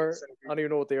what they are. I don't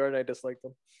even know what they are, and I dislike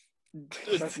them.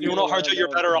 You know, Harja, you're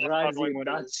better off not knowing what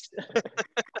it is.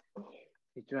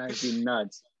 It drives you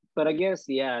nuts. But I guess,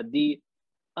 yeah,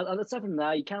 aside from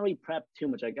that, you can't really prep too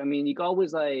much. Like, I mean, you can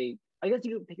always like, I guess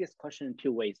you can take this question in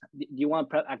two ways. Do you want to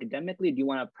prep academically? Or do you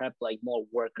want to prep like more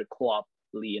work or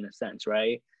co-oply in a sense,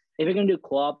 right? If you're gonna do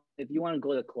co-op, if you want to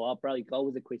go the co-op route, you can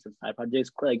always create some side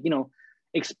projects. Like, you know,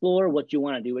 explore what you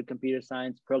want to do with computer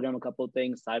science, program a couple of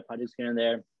things, side projects here and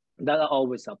there. That'll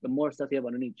always help. The more stuff you have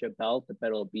underneath your belt, the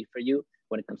better it'll be for you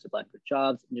when it comes to applying for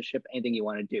jobs, internship, anything you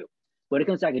want to do. When it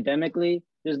comes to academically,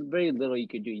 there's very little you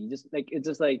could do. You just like, it's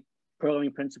just like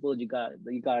programming principles you gotta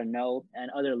know,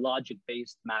 and other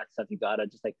logic-based math stuff you gotta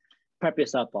just like prep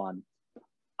yourself on.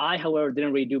 I, however,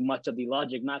 didn't really do much of the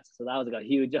logic math, so that was like a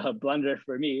huge blunder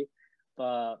for me.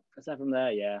 But aside from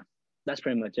that, yeah, that's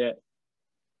pretty much it.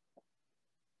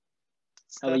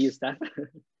 How about you, Steph?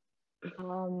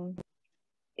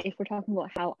 If we're talking about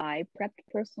how I prepped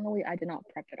personally, I did not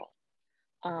prep at all.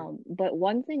 But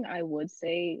one thing I would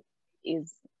say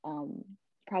is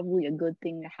probably a good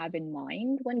thing to have in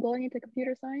mind when going into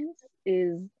computer science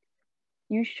is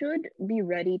you should be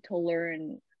ready to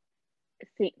learn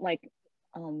like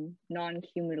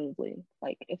non-cumulatively,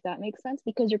 like if that makes sense,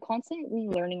 because you're constantly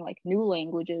learning like new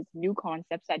languages, new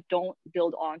concepts that don't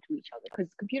build onto each other,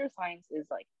 because computer science is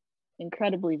like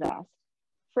incredibly vast.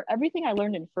 For everything I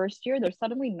learned in first year, they're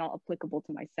suddenly not applicable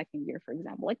to my second year, for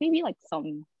example. Like maybe like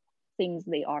some things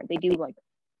they do like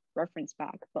reference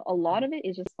back, but a lot of it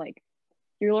is just like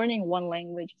you're learning one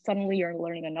language, suddenly you're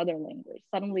learning another language,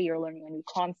 suddenly you're learning a new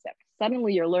concept,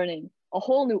 suddenly you're learning a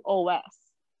whole new OS,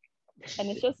 and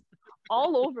it's just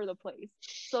all over the place.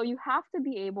 So you have to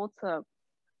be able to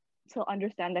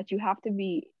understand that you have to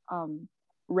be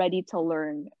ready to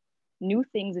learn new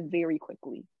things very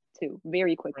quickly too,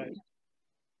 very quickly. Right.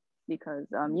 Because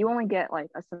you only get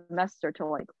like a semester to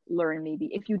like learn. Maybe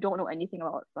if you don't know anything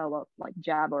about like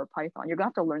Java or Python, you're gonna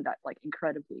have to learn that like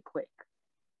incredibly quick.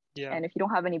 Yeah. And if you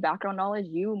don't have any background knowledge,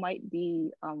 you might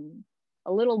be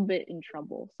a little bit in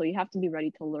trouble. So you have to be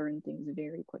ready to learn things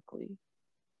very quickly.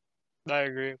 I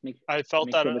agree. I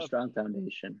felt that a strong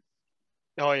foundation.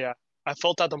 Oh yeah, I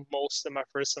felt that the most in my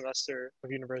first semester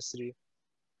of university,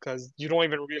 because you don't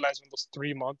even realize when those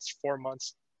 3 months, 4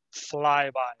 months fly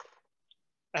by.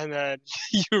 And then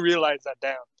you realize that,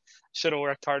 damn, should have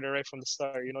worked harder right from the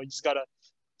start. You know, you just gotta,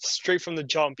 straight from the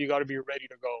jump, you gotta be ready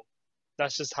to go.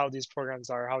 That's just how these programs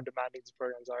are, how demanding these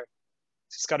programs are.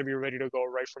 Just gotta be ready to go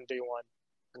right from day one.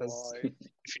 Because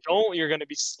if you don't, you're gonna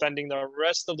be spending the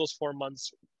rest of those 4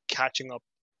 months catching up.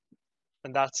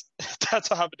 And that's what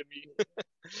happened to me.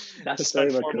 That's the story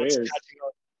of our careers.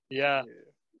 Yeah.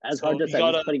 As hard as I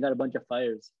was putting out a bunch of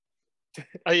fires.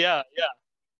 Yeah.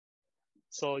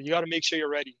 So you got to make sure you're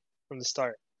ready from the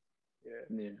start.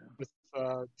 Yeah. With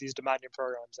these demanding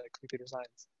programs like computer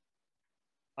science.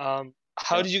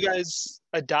 How did you guys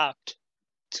adapt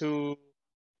to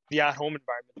the at-home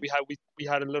environment? We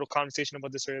had a little conversation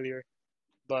about this earlier,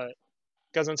 but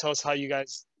you guys want to tell us how you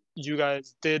guys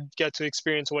did get to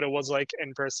experience what it was like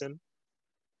in person,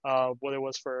 whether it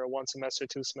was for 1 semester,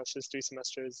 2 semesters, 3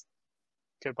 semesters.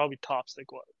 Okay, probably tops like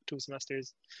 2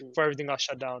 semesters before everything got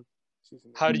shut down.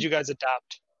 How did you guys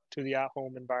adapt to the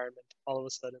at-home environment all of a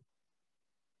sudden?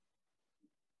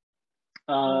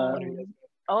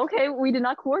 Okay, we did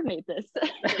not coordinate this.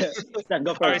 Steph,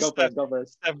 go first. Steph,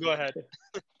 go ahead.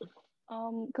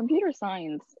 Computer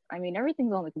science, I mean,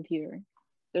 everything's on the computer.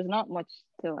 There's not much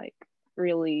to like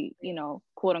really,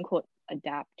 quote unquote,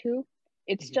 adapt to.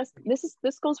 It's just,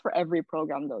 this goes for every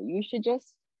program though. You should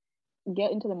just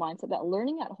get into the mindset that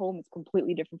learning at home is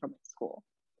completely different from at school.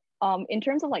 In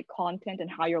terms of like content and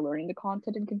how you're learning the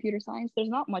content in computer science, there's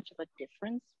not much of a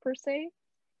difference per se,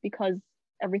 because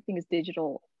everything is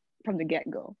digital from the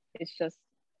get-go. It's just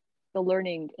the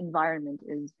learning environment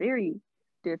is very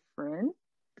different.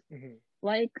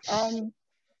 Like, I'm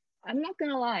not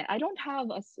gonna lie, I don't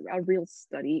have a real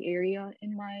study area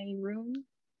in my room.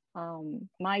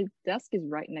 My desk is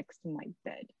right next to my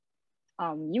bed.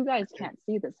 You guys can't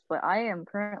see this, but I am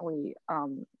currently,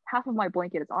 half of my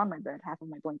blanket is on my bed, half of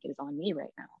my blanket is on me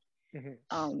right now.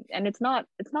 And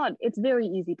it's very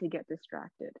easy to get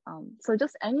distracted. So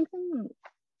just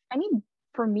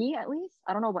for me at least,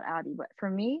 I don't know about Abby, but for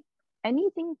me,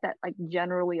 anything that like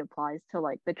generally applies to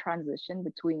like the transition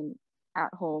between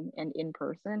at home and in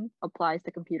person applies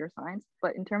to computer science.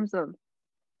 But in terms of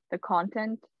the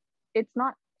content, it's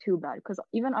not too bad, because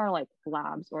even our like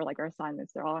labs or like our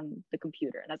assignments, they're all on the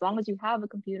computer, and as long as you have a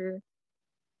computer,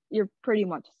 you're pretty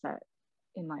much set,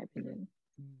 in my opinion.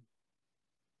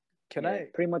 Can I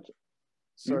pretty much?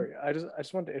 Sorry, I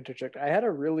just wanted to interject. I had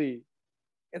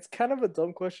it's kind of a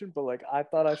dumb question, but like I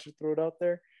thought I should throw it out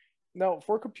there. Now,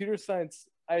 for computer science,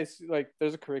 I see, like,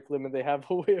 there's a curriculum and they have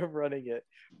a way of running it,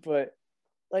 but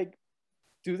like,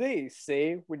 do they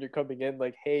say when you're coming in,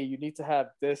 like, hey, you need to have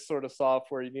this sort of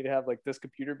software, you need to have like this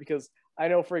computer? Because I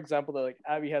know, for example, that like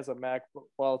Abby has a Mac,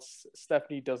 while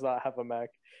Stephanie does not have a Mac.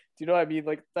 Do you know what I mean?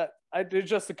 Like that, it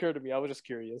just occurred to me. I was just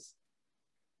curious.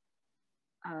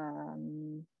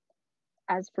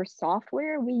 As for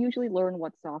software, we usually learn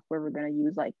what software we're going to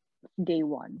use like day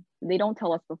one. They don't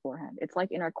tell us beforehand. It's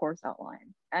like in our course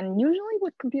outline. And usually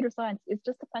with computer science, it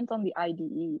just depends on the IDE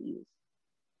you use.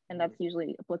 And that's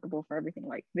usually applicable for everything.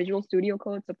 Like Visual Studio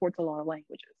Code supports a lot of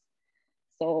languages,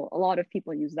 so a lot of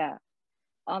people use that.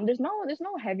 There's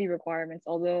no heavy requirements,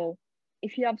 although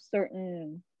if you have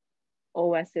certain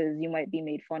OSs, you might be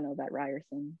made fun of at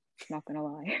Ryerson. Not gonna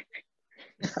lie.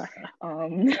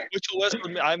 Which OS?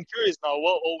 I'm curious now.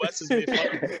 What OS is made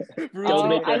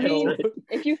fun of? I mean,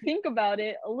 if you think about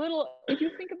it a little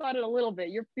bit,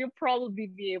 you'll probably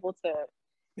be able to.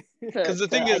 Because the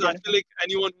thing is, I feel like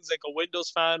anyone who's like a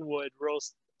Windows fan would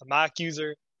roast a Mac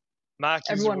user.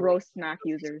 Everyone roasts Mac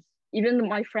users. Even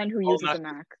my friend who uses a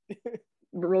Mac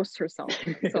roasts herself.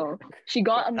 So she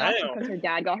got a Mac because her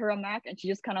dad got her a Mac, and she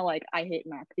just kind of like, I hate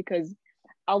Mac because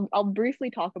I'll briefly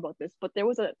talk about this. But there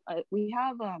was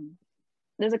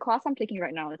there's a class I'm taking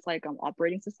right now. It's like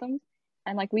operating systems,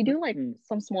 and like we do like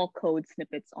some small code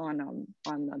snippets on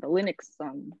the Linux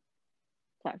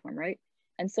platform, right?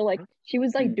 And so like she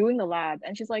was like doing the lab,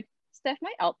 and she's like, Steph,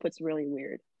 my output's really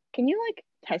weird. Can you like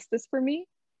test this for me?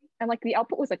 And like the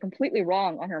output was like completely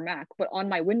wrong on her Mac, but on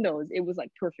my Windows it was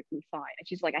like perfectly fine. And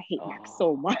she's like, I hate Mac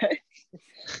so much.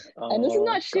 And this is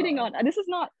not shitting on. This is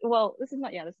not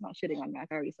shitting on Mac.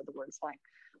 I already said the word is fine.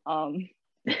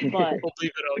 But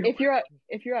if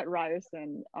you're at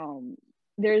Ryerson,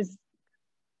 there's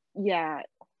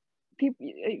people.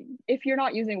 If you're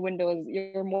not using Windows,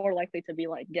 you're more likely to be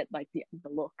like get like the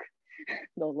look.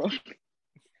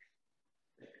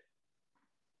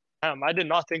 I did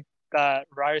not think that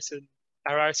Ryerson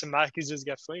Mac users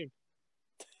get flamed.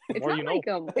 It's not like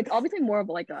it's obviously more of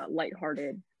like a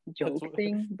lighthearted joke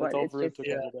thing, but it's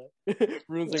just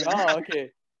Rune's like,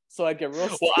 okay, so I get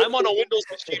roasted. Well, I'm on a Windows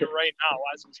machine right now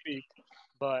as we speak,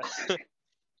 but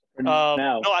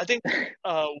no, I think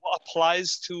what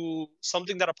applies to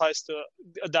something that applies to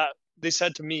that they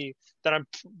said to me that I'm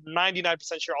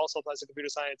 99% sure also applies to computer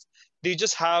science. They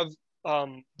just have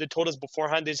they told us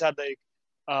beforehand. They just had like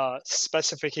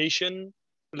specification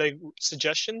like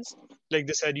suggestions. Like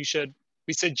they said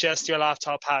we suggest your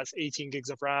laptop has 18 gigs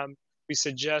of RAM. We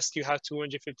suggest you have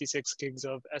 256 gigs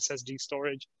of SSD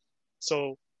storage.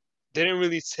 So they didn't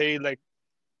really say like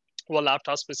what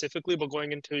laptop specifically, but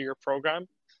going into your program,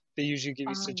 they usually give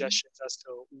you suggestions as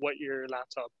to what your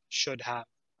laptop should have.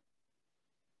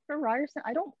 For Ryerson,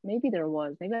 maybe there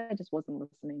was. Maybe I just wasn't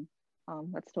listening.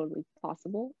 That's totally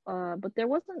possible. But there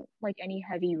wasn't like any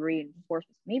heavy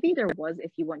reinforcements. Maybe there was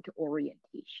if you went to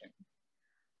orientation.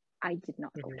 I did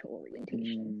not go to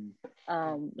orientation.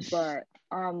 But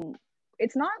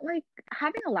it's not like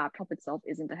having a laptop itself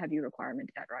isn't a heavy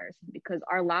requirement at Ryerson because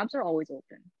our labs are always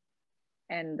open.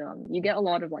 And you get a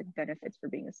lot of like benefits for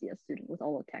being a CS student with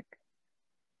all the tech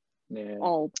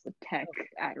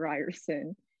at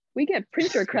Ryerson. We get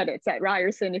printer credits at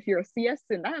Ryerson if you're a CS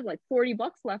student. I have like $40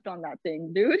 left on that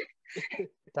thing, dude.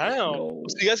 Damn. So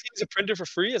you guys can use a printer for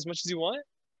free as much as you want?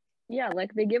 Yeah,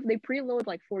 like they preload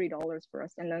like $40 for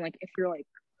us. And then like if you're like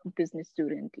a business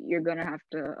student, you're gonna have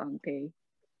to pay.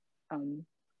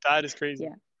 That is crazy.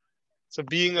 Yeah. So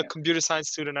being a computer science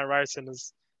student at Ryerson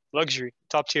is luxury,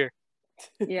 top tier.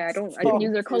 Yeah, I can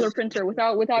use their color printer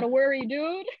without a worry,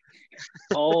 dude.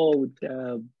 Oh,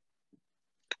 damn.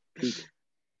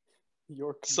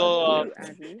 So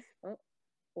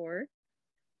or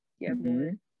yeah,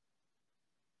 more.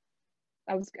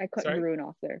 I cut Varun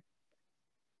off there.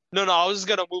 No, I was just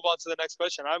gonna move on to the next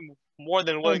question. I'm more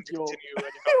than willing to continue.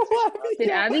 Did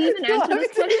Abby even answer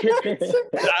this question?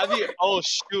 Abby, oh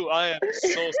shoot, I am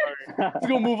so sorry. We're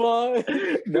gonna move on.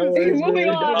 No, moving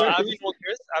on. Abby, no one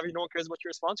cares. Abby, no one cares what your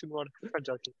response. Move on. I'm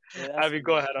joking. Yeah, Abby,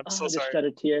 go ahead. I'm so sorry. I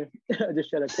just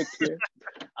shed a quick tear.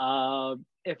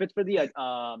 If it's for the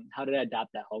how did I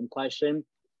adapt at home question,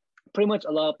 pretty much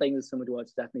a lot of things similar to what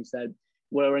Stephanie said.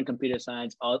 We're in computer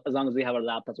science. As long as we have our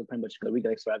laptops, we're pretty much good. We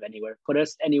can survive anywhere. Put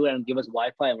us anywhere and give us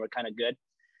Wi-Fi, and we're kind of good.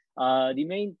 The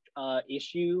main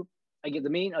issue, the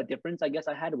main difference I guess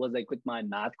I had was like with my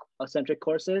math-centric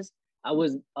courses. I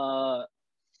was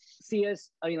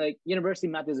CS. I mean, like university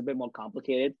math is a bit more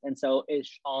complicated, and so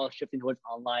it's all shifting towards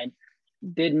online.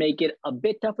 Did make it a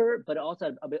bit tougher, but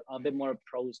also a bit more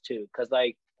pros too, because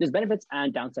like there's benefits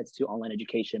and downsides to online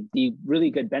education. The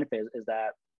really good benefit is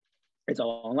that it's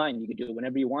all online. You can do it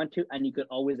whenever you want to, and you could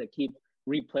always like keep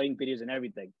replaying videos and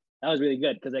everything. That was really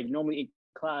good because like normally in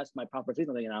class, my prof would say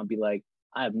something and I'll be like,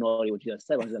 I have no idea what you just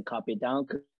said. I'm just gonna copy it down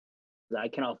because I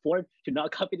cannot afford to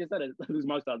not copy this out and lose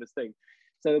marks on this thing.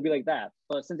 So it'll be like that.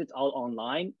 But since it's all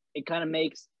online, it kind of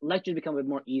makes lectures become a bit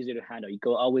more easier to handle. You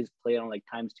go always play on like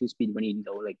 ×2 speed when you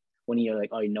know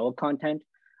you know content,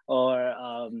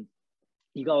 or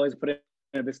you can always put it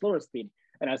in a bit slower speed.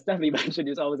 And as Stephanie mentioned,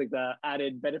 there's always like the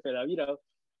added benefit of,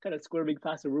 kind of squirming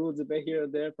past the rules a bit here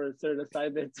and there for certain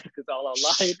assignments because it's all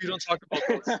online. We don't talk about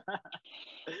those.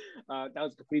 That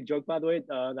was a complete joke, by the way.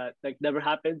 That like never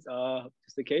happens.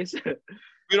 Just in case.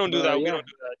 We don't do that. We don't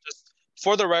do that. Just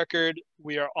for the record,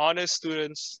 we are honest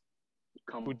students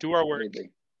who do our work.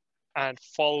 and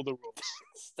follow the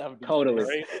rules. Totally.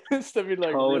 Right? Stephanie,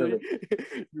 like, Totally.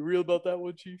 really? You real about that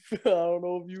one, Chief? I don't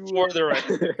know if you For the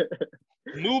record.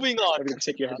 Moving on. I'm gonna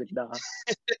take your head nah.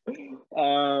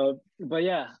 But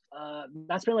yeah,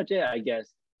 that's pretty much it, I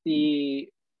guess.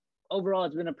 Overall,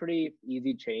 it's been a pretty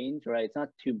easy change, right? It's not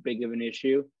too big of an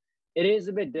issue. It is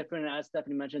a bit different, as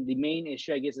Stephanie mentioned. The main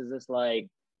issue, I guess, is this like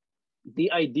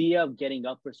the idea of getting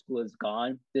up for school is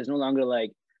gone. There's no longer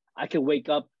like I could wake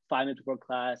up 5 minutes before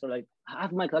class, or like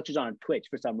half my lectures on Twitch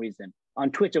for some reason.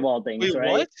 On Twitch of all things, Wait,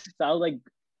 right? what? So I was like,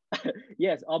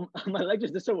 yes, my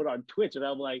lectures this were on Twitch, and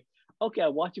I'm like, okay,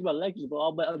 I'm watching my lectures, but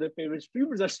all my other favorite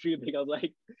streamers are streaming. I'm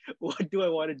like, what do I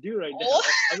want to do right now?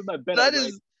 I'm in my bed. That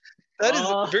is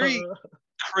very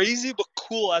crazy but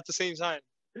cool at the same time.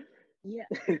 Yeah,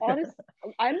 honestly,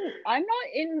 I'm not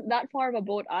in that far of a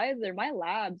boat either. My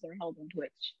labs are held on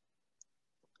Twitch.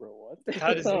 Bro, what?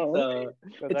 That is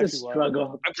it's a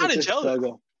struggle. I'm kind of jealous.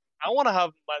 I want to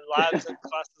have my labs and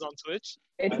classes on Twitch.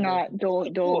 It's not.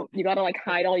 Don't. You gotta like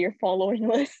hide all your following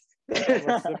lists. I'm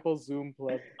a simple Zoom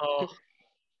pleb. Oh,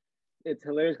 it's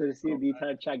hilarious because you see the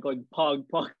entire chat going pog.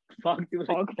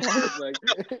 Like,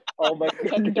 oh my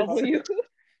god, W.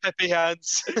 Happy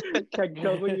hands. Check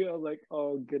W. I'm like,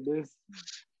 oh goodness.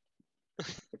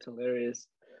 It's hilarious.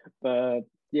 But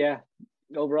yeah,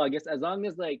 overall, I guess as long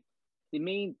as like the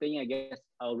main thing I guess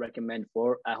I'll recommend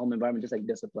for at home environment, just like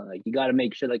discipline. Like you gotta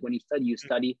make sure like when you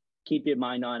study, keep your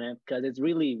mind on it because it's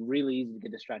really, really easy to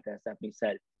get distracted, as Stephanie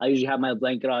said. I usually have my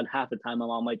blanket on half the time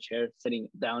I'm on my chair sitting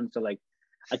down. So like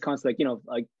I constantly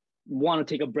like want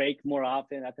to take a break more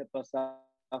often, that type of stuff.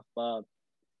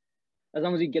 As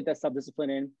long as you get that self-discipline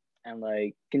in and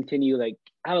like continue like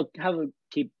how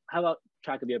about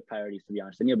track of your priorities, to be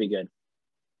honest, and you'll be good.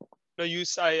 No,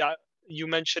 you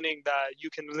mentioning that you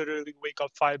can literally wake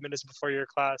up 5 minutes before your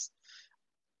class.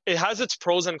 It has its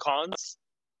pros and cons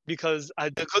because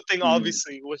the good thing,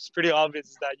 obviously, was pretty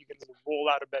obvious, is that you can roll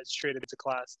out of bed straight into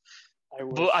class.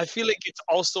 But I feel like it's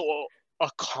also a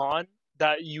con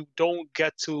that you don't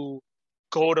get to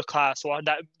go to class, or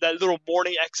that little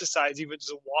morning exercise, even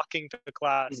just walking to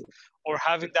class, or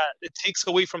having that, it takes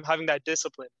away from having that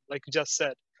discipline, like you just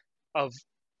said, of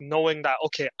knowing that,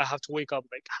 okay, I have to wake up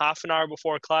like half an hour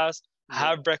before class,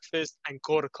 have breakfast, and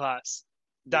go to class.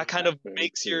 That kind of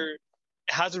makes it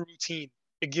has a routine.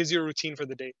 It gives you a routine for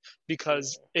the day,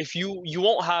 because if you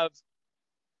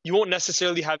won't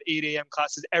necessarily have 8 a.m.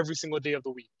 classes every single day of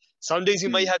the week. Some days you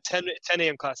might have 10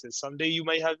 a.m. classes. Some day you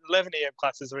might have 11 a.m.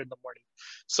 classes in the morning.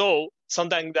 So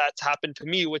something that's happened to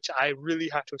me, which I really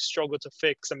had to struggle to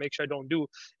fix and make sure I don't do,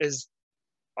 is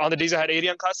on the days I had 8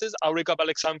 a.m. classes, I'll wake up at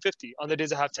like 7:50. On the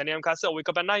days I have 10 a.m. classes, I'll wake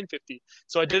up at 9:50.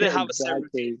 So I didn't have a set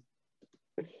routine.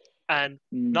 And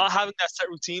not having that set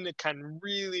routine, it can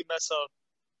really mess up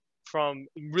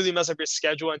your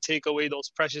schedule and take away those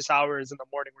precious hours in the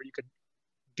morning where you could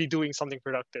be doing something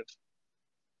productive.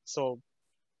 So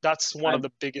that's one of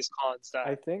the biggest cons that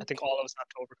I think all of us have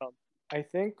to overcome. I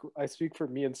think I speak for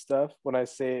me and Steph when I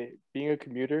say being a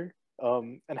commuter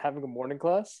and having a morning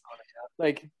class.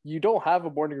 Like you don't have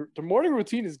the morning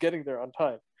routine is getting there on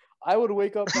time. I would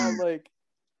wake up at like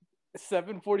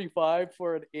 7:45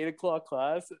 for an 8 o'clock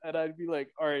class, and I'd be like,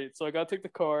 all right, so I gotta take the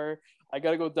car, I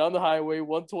gotta go down the highway,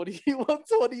 120, let's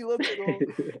go.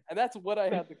 And that's when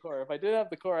I had the car. If I didn't have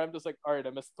the car, I'm just like, all right, I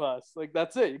missed class. Like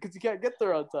that's it, because you can't get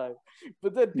there on time.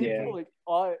 But then people like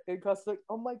in class like,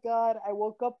 oh my god, I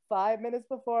woke up 5 minutes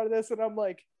before this, and I'm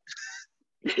like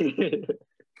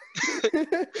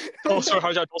don't swear,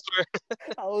 Harjat, don't swear.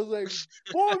 I was like,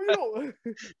 whoa, you know.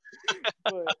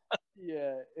 But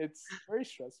yeah, it's very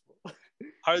stressful.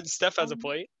 Steph has a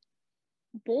point.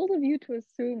 Bold of you to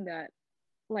assume that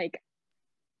like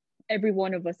every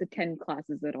one of us attend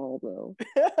classes at all, though.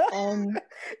 I'm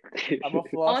a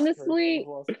philosopher. Honestly,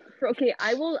 okay,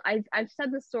 I've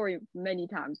said this story many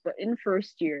times, but in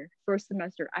first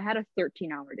semester, I had a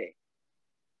 13-hour day.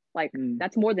 Like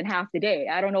that's more than half the day.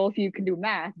 I don't know if you can do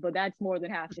math, but that's more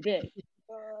than half the day.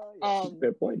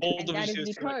 Fair point. And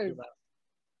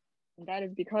that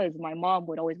is because my mom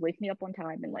would always wake me up on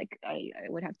time, and like I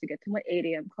would have to get to my 8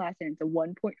 a.m. class, and it's a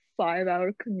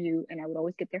 1.5-hour commute, and I would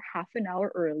always get there half an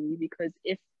hour early, because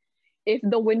if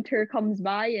the winter comes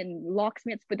by and locks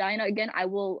me at Spadina again, I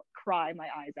will cry my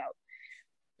eyes out.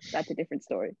 That's a different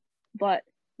story. But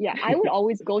yeah, I would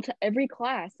always go to every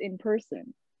class in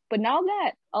person. But now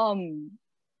that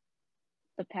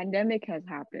the pandemic has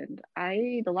happened,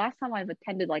 the last time I've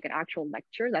attended like an actual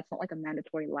lecture that's not like a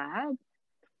mandatory lab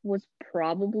was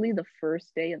probably the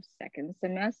first day of second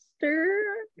semester.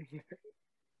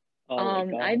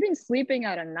 I've been sleeping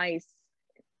at a nice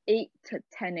 8 to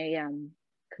 10 a.m.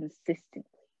 consistently.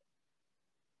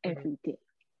 every day.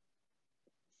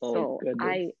 Oh, So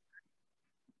goodness.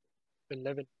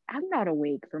 11. I'm not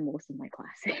awake for most of my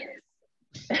classes.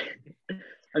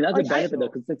 And that's Like, a benefit though,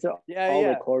 because it's all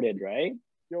recorded, right?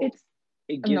 Yo,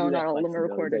 It gives No, you that not all of them are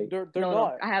recorded. flexibility. they're No,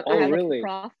 not. I have really? a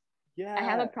prof. Yeah. I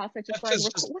have a prof that's just Jeff like, is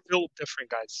just built different,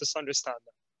 guys. Just understand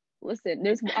that.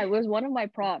 listen, I was one of my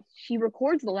profs. She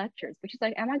records the lectures, but she's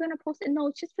like, "Am I gonna post it?" No,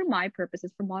 it's just for my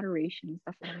purposes, for moderation and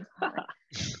stuff like that.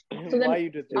 So then, Why you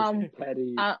did this? I'm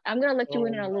gonna let you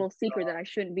in Oh on a my little secret that I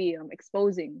shouldn't be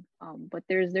exposing. But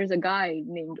there's a guy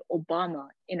named Obama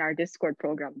in our Discord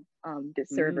program, this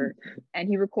server, and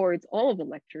he records all of the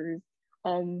lectures.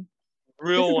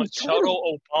 Real one. Shout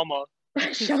out Obama.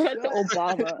 Shout out to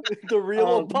Obama. The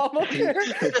real Obama.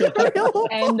 The real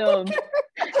and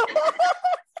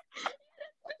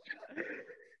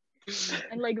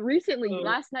and like recently,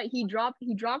 last night he dropped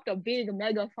a big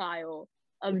mega file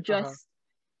of just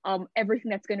everything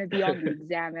that's gonna be on the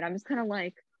exam, and I'm just kind of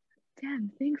like, damn,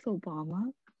 thanks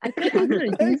Obama. I'm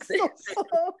gonna use this.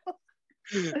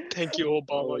 Thank you,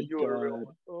 Obama. You are a real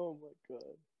one. Oh my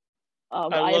god.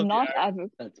 I am not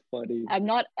That's funny. I'm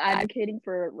not advocating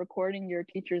for recording your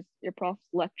prof's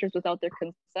lectures without their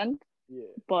consent. Yeah.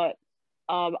 But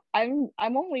I'm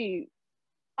only.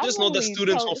 Just know the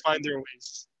students will find their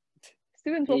ways.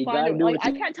 Students will find it. Like,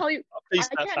 I can't tell you. I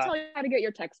can't tell you how to get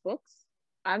your textbooks.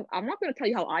 I'm not going to tell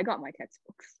you how I got my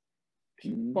textbooks.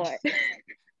 But.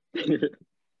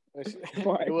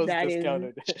 But it was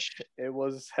discounted. It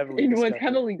was heavily. It was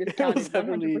heavily discounted.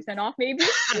 100% off, maybe.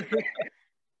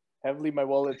 Heavily, my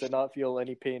wallet did not feel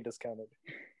any pain discounted.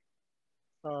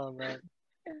 Oh man.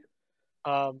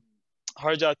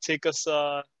 Harja, take us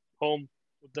home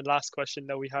with the last question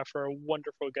that we have for our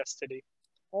wonderful guest today.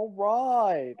 All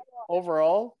right.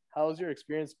 Overall, how's your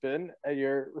experience been at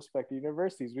your respective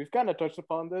universities? We've kind of touched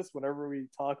upon this whenever we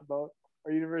talk about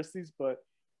our universities, but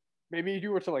maybe if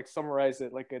you were to like summarize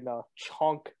it like in a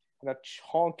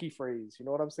chonky phrase, you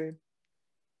know what I'm saying?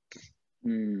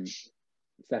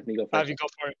 Stephanie, go first. Have you go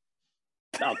for it.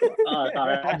 All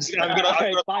right. I'm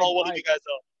gonna call one of you guys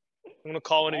out. I'm gonna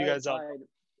call one of you guys out.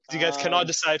 You guys cannot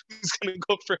decide who's gonna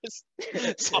go first.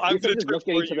 So I'm gonna just look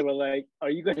at each other. We're like, are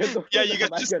you gonna go first? Yeah, you guys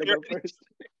just gonna go first.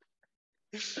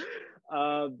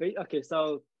 Okay,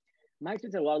 so my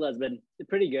experience at Waldo has been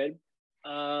pretty good.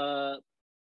 There's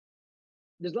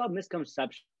a lot of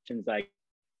misconceptions, I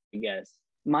guess.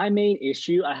 My main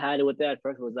issue I had with that at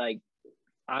first was like,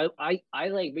 I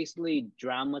like basically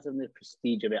drowned myself in the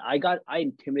prestige of it. I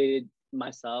intimidated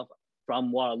myself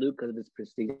from Waterloo because of this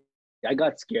prestige. I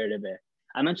got scared of it.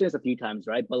 I mentioned this a few times,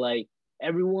 right? But like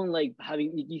everyone like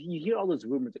you hear all those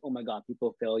rumors, like, oh my God,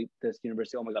 people fail this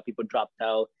university. Oh my God, people dropped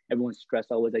out. Everyone's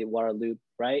stressed always at Waterloo,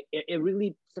 right? It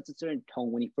really sets a certain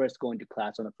tone when you first go into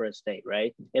class on the first day,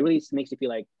 right? It really makes you feel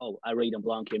like, oh, I really don't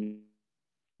belong here.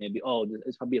 Maybe, oh,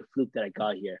 it's probably a fluke that I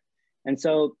got here. And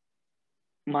so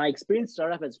my experience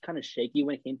started off as kind of shaky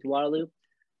when it came to Waterloo,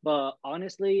 but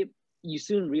honestly, you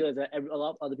soon realize that a lot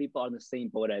of other people are in the same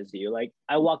boat as you. Like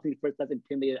I walked in the first class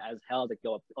intimidated as hell. Like,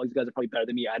 yo, all these guys are probably better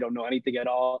than me. I don't know anything at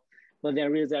all. But then I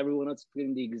realized everyone else is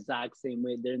feeling the exact same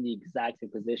way. They're in the exact same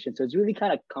position. So it's really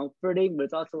kind of comforting, but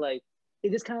it's also like,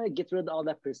 it just kind of gets rid of all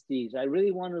that prestige. I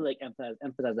really want to like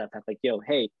emphasize that fact. Like, yo,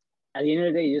 hey, at the end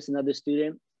of the day, you're just another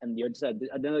student and you're just at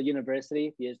another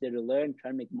university. You're just there to learn, try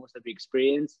to make the most of the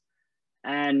experience.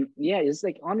 And yeah, it's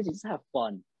like, honestly, just have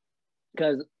fun.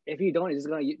 Because if you don't,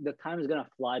 the time is gonna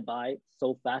fly by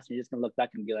so fast. You're just gonna look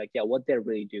back and be like, yeah, what did I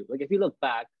really do? Like if you look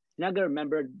back, you're not gonna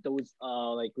remember those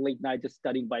like late night just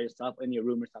studying by yourself in your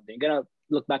room or something. You're gonna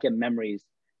look back at memories,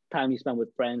 time you spent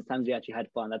with friends, times you actually had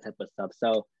fun, that type of stuff.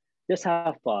 So just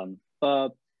have fun. But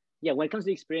yeah, when it comes to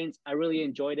the experience, I really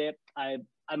enjoyed it.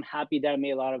 I'm happy that I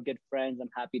made a lot of good friends.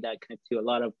 I'm happy that I connected to a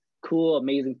lot of cool,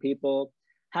 amazing people.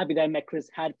 Happy that I met Chris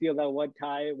Hadfield at one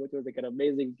time, which was like an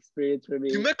amazing experience for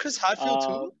me. You met Chris Hadfield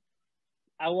too?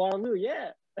 At Waterloo,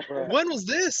 yeah. When was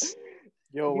this?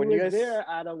 Yo, when you guys there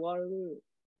at a Waterloo.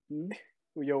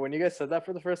 Yo, when you guys said that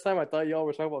for the first time, I thought y'all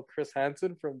were talking about Chris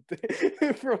Hansen from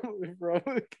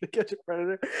Catch a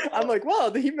Predator. I'm like, wow,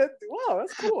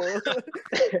 that's cool.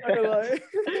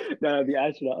 No, the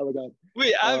astronaut. Oh my God.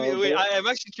 Wait, I'm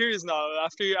actually curious now.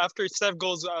 After Steph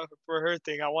goes for her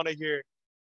thing, I want to hear.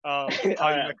 For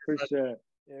sure.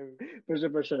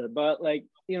 But like,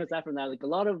 aside from that, like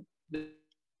there's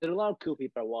a lot of cool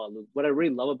people at Waterloo. What I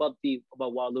really love about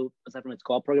Waterloo, aside from its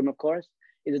co-op program, of course,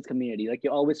 is its community. Like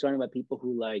you're always surrounded by people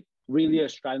who like really are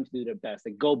striving to do their best,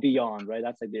 like go beyond, right?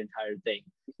 That's like the entire thing.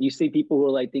 You see people who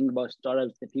are like thinking about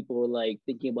startups, and people who are like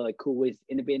thinking about like cool ways to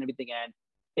innovate and everything. And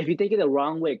if you take it the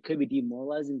wrong way, it could be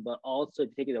demoralizing. But also if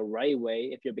you take it the right way,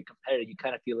 if you're a bit competitive, you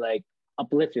kind of feel like,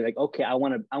 uplift you. Like, okay, I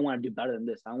want to do better than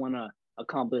this. I want to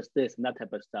accomplish this and that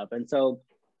type of stuff. And so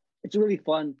it's a really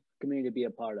fun community to be a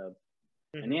part of.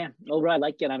 And yeah, overall, I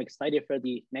like it. I'm excited for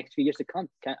the next few years to come.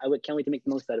 Can't wait to make the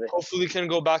most out of it. Hopefully, we can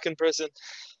go back in person.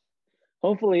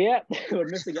 Hopefully, yeah. We're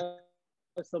missing out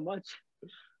so much.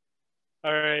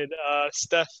 All right,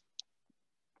 Steph,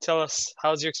 tell us,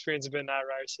 how's your experience been at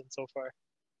Ryerson so far?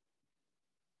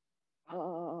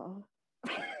 Oh.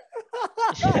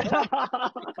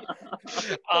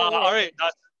 All right,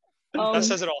 that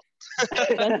says it all.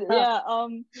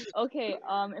 Okay.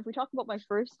 If we talk about my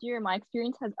first year, my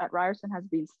experience at Ryerson has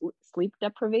been sleep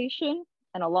deprivation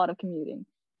and a lot of commuting.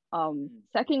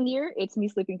 Second year, it's me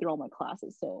sleeping through all my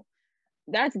classes. So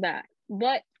that's that.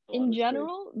 But in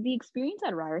general, the experience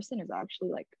at Ryerson is actually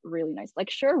like really nice. Like,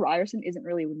 sure, Ryerson isn't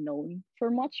really known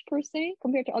for much per se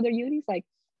compared to other unis. Like,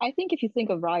 I think if you think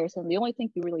of Ryerson, the only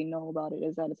thing you really know about it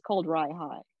is that it's called Rye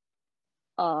High.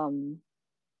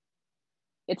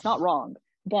 It's not wrong,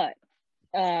 but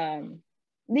the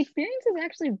experience is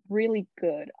actually really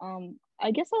good.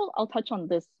 I guess I'll touch on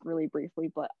this really briefly,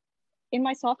 but in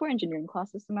my software engineering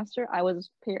class this semester, I was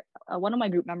one of my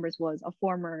group members was a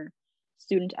former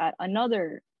student at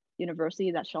another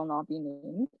university that shall not be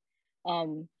named.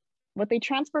 But they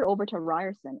transferred over to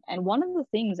Ryerson. And one of the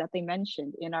things that they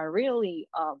mentioned in our really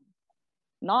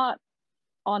not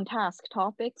on task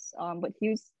topics, but he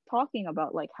was talking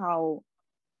about like how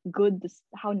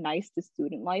nice the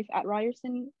student life at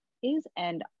Ryerson is.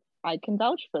 And I can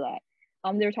vouch for that.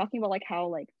 They were talking about like how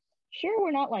like, sure,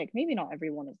 we're not like, maybe not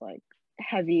everyone is like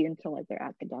heavy into like their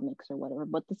academics or whatever,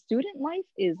 but the student life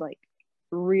is like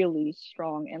really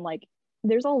strong. And like,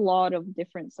 there's a lot of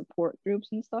different support groups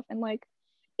and stuff. And like,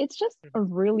 it's just a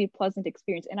really pleasant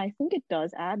experience. And I think it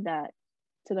does add that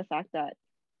to the fact that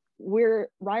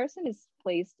Ryerson is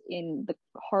placed in the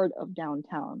heart of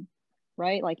downtown,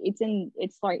 right? Like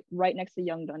it's like right next to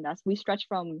Yonge Dundas. We stretch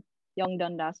from Yonge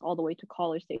Dundas all the way to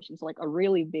College Station. So like a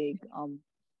really big,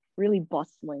 really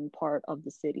bustling part of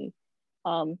the city.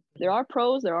 There are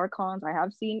pros, there are cons. I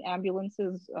have seen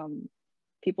ambulances,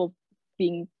 people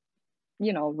being,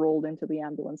 rolled into the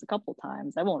ambulance a couple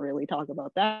times. I won't really talk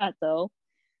about that though.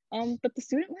 But the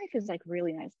student life is like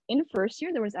really nice. In first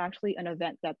year, there was actually an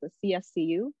event that the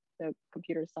CSCU, the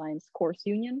Computer Science Course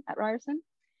Union at Ryerson,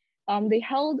 they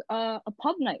held a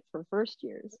pub night for first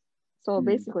years. So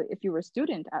basically, if you were a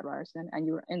student at Ryerson and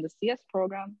you were in the CS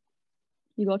program,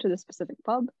 you go to the specific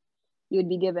pub, you'd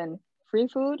be given free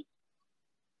food.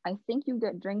 I think you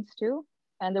get drinks too.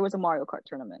 And there was a Mario Kart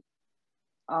tournament.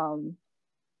 I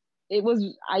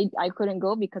couldn't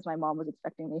go because my mom was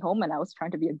expecting me home and I was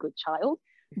trying to be a good child.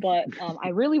 But I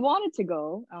really wanted to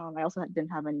go. I also didn't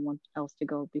have anyone else to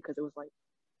go because it was like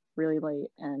really late,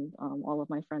 and all of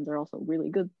my friends are also really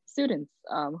good students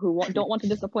who don't want to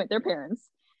disappoint their parents.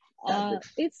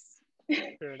 It's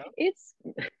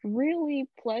really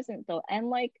pleasant though, and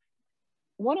like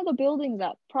one of the buildings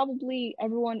that probably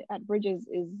everyone at Bridges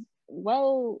is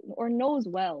well or knows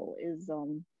well is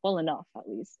well enough at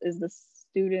least is the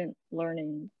Student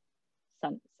Learning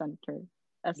Center,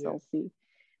 SLC. Yeah.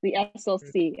 The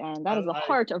SLC, and that is the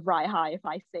heart of Rye High, if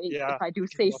I do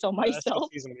say so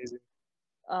myself. The SLC is amazing.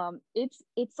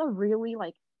 It's a really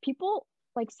like people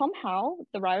like somehow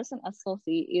the Ryerson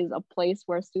SLC is a place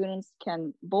where students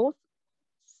can both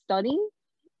study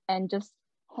and just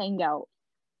hang out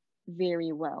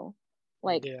very well.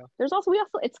 Like there's also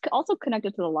it's also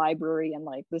connected to the library and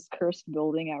like this cursed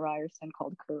building at Ryerson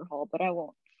called Kerr Hall, but I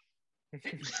won't.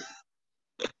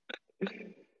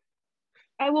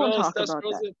 I won't talk about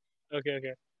that. Okay.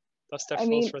 I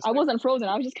mean, I wasn't frozen.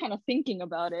 I was just kind of thinking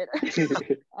about it.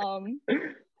 But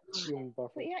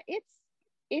yeah,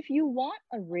 if you want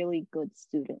a really good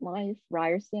student life,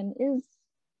 Ryerson is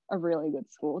a really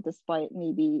good school, despite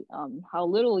maybe how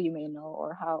little you may know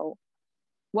or how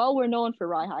well we're known for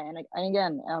Rye High. And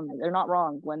again, they're not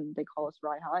wrong when they call us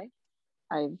Rye High.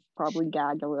 I've probably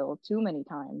gagged a little too many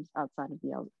times outside of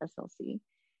the SLC.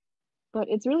 But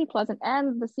it's really pleasant,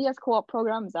 and the CS co-op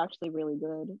program is actually really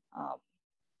good.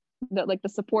 The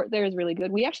support there is really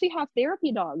good. We actually have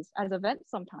therapy dogs as events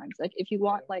sometimes. Like if you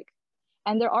want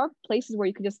and there are places where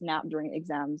you can just nap during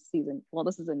exam season. Well,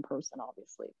 this is in person,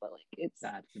 obviously, but like it's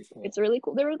cool. It's really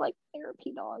cool. There were like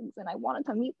therapy dogs, and I wanted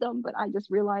to meet them, but I just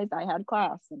realized I had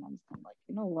class, and I'm just kind of like,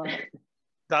 you know what?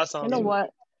 That sounds. You know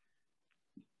what?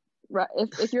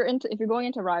 If you're going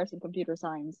into Ryerson Computer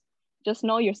Science, just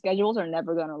know your schedules are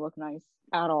never going to look nice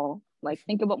at all. Like,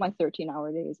 think about my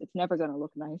 13-hour days. It's never going to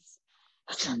look nice.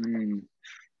 Tell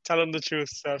them the truth,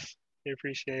 Steph. We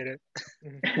appreciate it.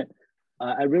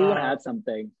 I really want to add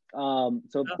something.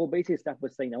 What basically Steph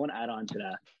was saying, I want to add on to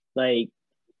that. Like,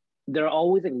 there are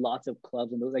always like lots of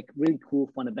clubs and those like really cool,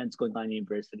 fun events going on in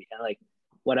university. And like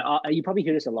you probably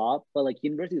hear this a lot, but like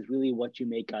university is really what you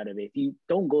make out of it. If you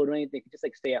don't go to anything, just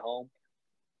like stay at home,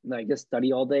 like just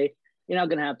study all day, you're not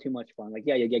gonna have too much fun. Like,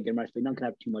 yeah, you get good marks, but you're not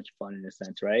gonna have too much fun in a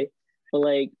sense, right? But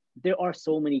like there are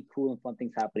so many cool and fun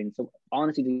things happening. So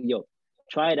honestly, yo,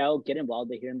 try it out, get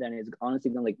involved here and then. It's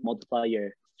honestly gonna like multiply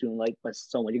your student life by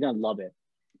so much. You're gonna love it.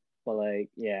 But like,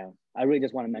 yeah, I really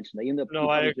just want to mention that. Even though no,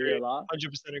 I agree. 100%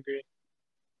 agree.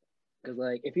 Because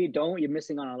like, if you don't, you're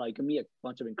missing on like, you can meet a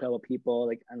bunch of incredible people.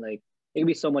 Like, and like, it can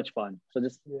be so much fun. So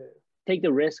just take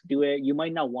the risk, do it. You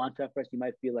might not want to at first. You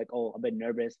might feel like, oh, a bit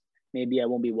nervous. Maybe I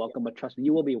won't be welcome. But trust me,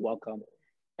 you will be welcome.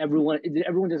 Everyone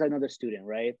is another student,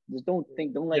 right? Just don't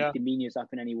demean yourself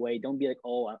in any way. Don't be like,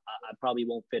 oh, I probably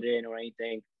won't fit in or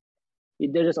anything.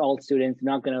 They're just all students.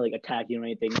 They're not gonna like attack you or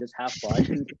anything. Just have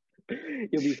fun.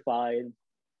 You'll be fine.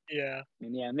 Yeah.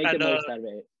 And yeah, make the most out of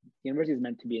it. University is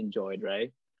meant to be enjoyed,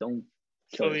 right? Don't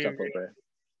kill yourself over it.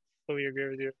 Fully agree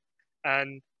with you.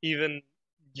 And even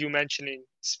you mentioning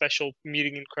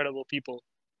meeting incredible people.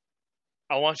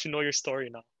 I want to know your story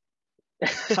now. Oh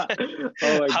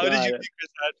my How God. did you meet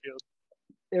Chris Hadfield?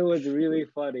 It was really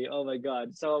funny. Oh my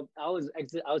God. So I was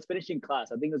finishing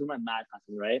class. I think it was one of my math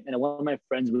classes, right? And one of my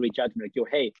friends would reach out to me like, yo,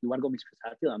 hey, you want to go meet Chris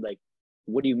Hadfield? I'm like,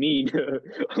 what do you mean?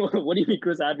 What do you mean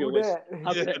Chris Hadfield?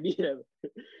 How can I meet him?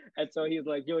 And so he's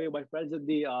like, yo, my friend's in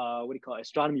the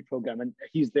astronomy program, and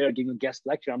he's there giving a guest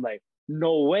lecture. I'm like,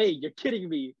 no way, you're kidding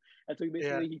me. And so he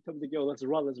told me like, yo, let's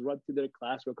run through their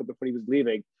class real quick before he was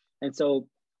leaving. And so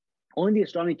only the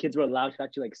astronomy kids were allowed to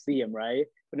actually like see him, right?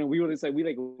 But then we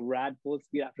ran full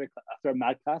speed after our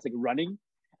math class, like running.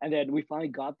 And then we finally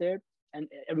got there, and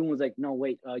everyone was like, no,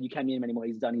 wait, you can't meet him anymore.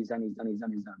 He's done,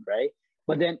 right?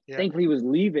 But then thankfully he was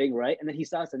leaving, right? And then he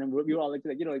saw us, and then we were all like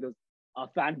those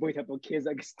fanboy type of kids,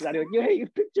 like standing like, yo, hey,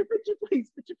 picture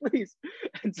please.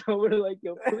 And so we're like,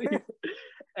 yo, please.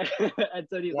 And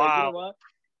so he's like, you know what?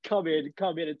 Come in.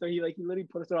 And so he literally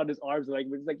put us around his arms, like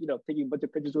we're just taking a bunch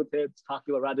of pictures with him,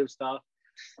 talking about random stuff.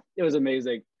 It was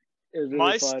amazing. It was really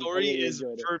My fun. story is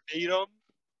verbatim,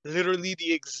 literally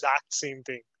the exact same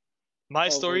thing. My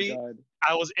story,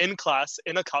 I was in class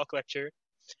in a calc lecture.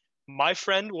 My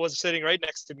friend was sitting right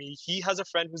next to me. He has a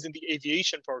friend who's in the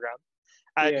aviation program.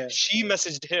 And she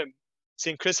messaged him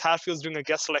saying Chris Hadfield's doing a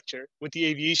guest lecture with the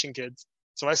aviation kids.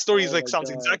 So my story is sounds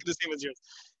exactly the same as yours.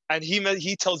 And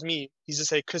he tells me, he's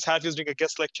just like, Chris Hadfield's doing a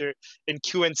guest lecture in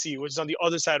QNC, which is on the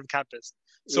other side of campus.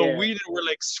 So we're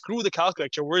like, screw the calc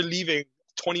lecture. We're leaving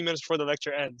 20 minutes before the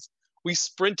lecture ends. We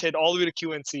sprinted all the way to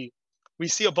QNC. We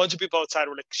see a bunch of people outside.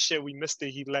 We're like, shit, we missed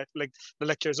it. The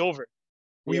lecture's over.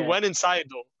 We went inside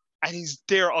though, and he's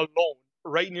there alone,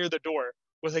 right near the door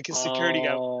with his security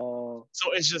guy.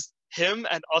 So it's just him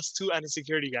and us two and a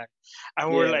security guy.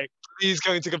 And we're like, please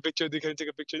can we take a picture?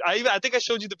 I think I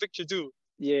showed you the picture too.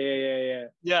 Yeah.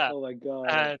 Oh my God.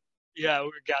 And we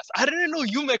were gassed. I didn't know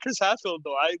you met Chris Hadfield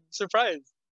though. I'm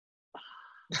surprised.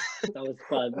 That was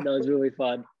fun. That was really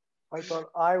fun. I thought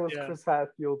I was Chris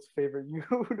Hadfield's favorite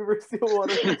University of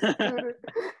Waterloo student.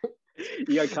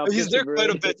 He's there quite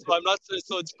a bit, so I'm not sure.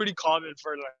 So it's pretty common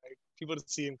for people to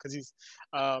see him because he's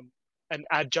an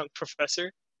adjunct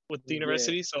professor with the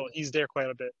university, so he's there quite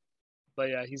a bit. But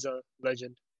yeah, he's a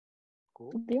legend.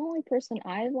 Cool. The only person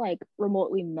I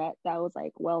remotely met that was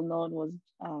well known was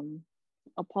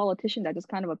a politician that just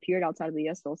kind of appeared outside of the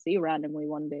SLC randomly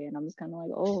one day, and I'm just kind of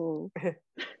like, oh,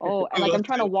 and I'm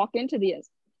trying to walk into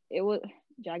it was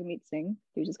Jagmeet Singh.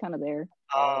 He was just kind of there,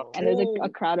 and there's a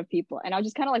crowd of people, and I was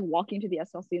just kind of walking to the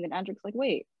SLC, and then Andrew's like,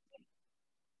 wait,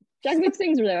 Jagmeet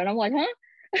Singh's there, and I'm like, huh?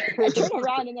 I turn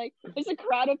around and there's a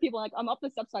crowd of people. I'm up the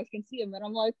steps so I can see him, and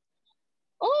I'm like,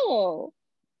 oh,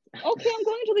 okay, I'm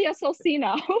going to the SLC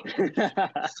now.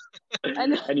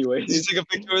 And anyway, did you take a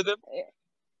picture with him?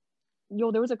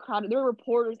 Yo, there was a crowd. There were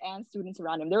reporters and students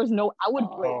around him. There was I would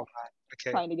break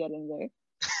trying to get in there.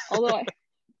 Although,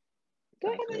 do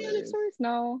I have any other stories?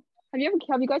 No. Have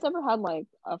you guys ever had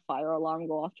a fire alarm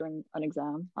go off during an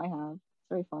exam? I have. It's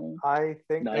very funny. I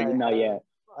think not yet.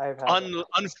 I've had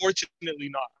unfortunately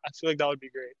not. I feel like that would be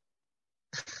great.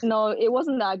 No, it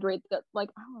wasn't that great. That I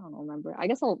don't remember. I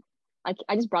guess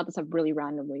I just brought this up really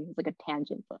randomly. It's a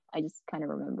tangent, but I just kind of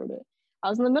remembered it. I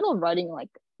was in the middle of writing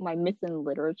my myth and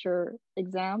literature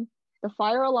exam. The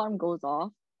fire alarm goes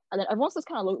off, and then everyone's just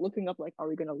kind of looking up are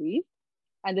we gonna leave?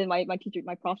 And then my teacher,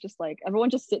 my prof, just everyone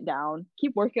just sit down,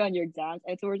 keep working on your exams.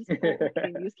 And so we're just okay,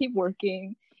 we just keep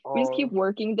working. We just keep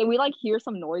working. Then we hear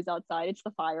some noise outside. It's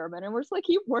the firemen, and we're just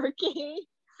keep working.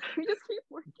 We just keep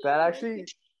working. That actually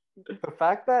The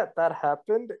fact that that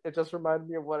happened, it just reminded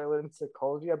me of what I learned in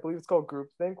psychology. I believe it's called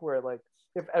groupthink, where like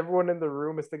if everyone in the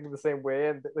room is thinking the same way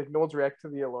and like no one's reacting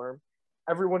to the alarm,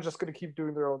 everyone's just gonna keep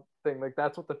doing their own thing. Like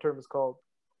that's what the term is called.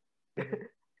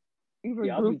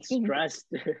 Yeah, I'll be stressed.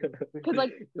 Because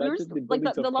like we were like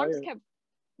the alarms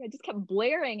just kept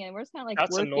blaring, and we're just kind of like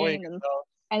That's working, annoying.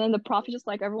 And then the prof is just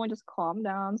like, everyone just calm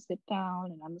down, sit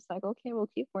down, and I'm just like, okay, we'll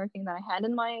keep working. Then I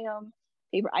handed my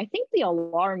paper. I think the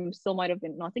alarm still might have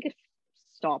been. No, I think it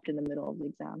stopped in the middle of the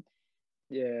exam.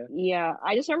 Yeah. Yeah,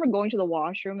 I just remember going to the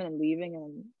washroom and then leaving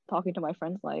and talking to my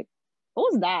friends like,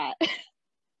 what was that?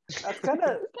 That's kind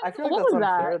of. I feel like What that's was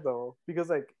unfair that? though, because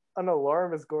like an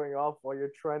alarm is going off while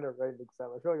you're trying to write an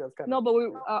exam. I feel like that's kind No, of. but we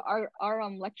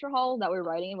our lecture hall that we're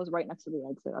writing in was right next to the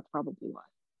exit. That's probably why.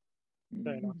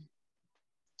 Fair enough.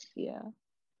 Yeah.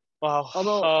 Wow.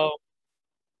 Although,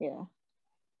 yeah.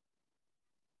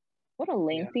 What a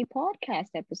lengthy podcast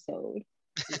episode.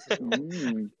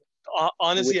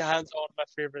 Honestly, hands on one of my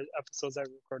favorite episodes I've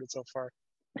recorded so far.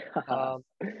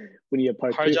 We need a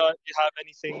part 2. Harja, do you have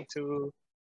anything to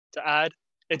add?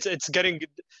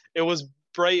 It was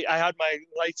bright. I had my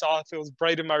lights off. It was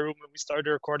bright in my room when we started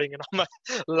recording, and my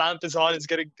lamp is on. It's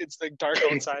like dark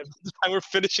outside. And we're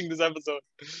finishing this episode.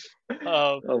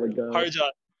 Oh my god. Harja,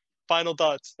 final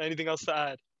thoughts. Anything else to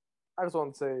add? I just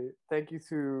want to say thank you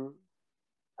to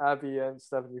Abby and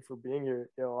Stephanie for being here.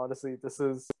 You know, honestly, this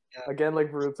is again,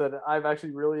 like Varun said, I've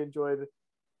actually really enjoyed.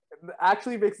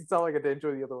 Actually, makes it sound like I didn't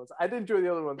enjoy the other ones. I did enjoy the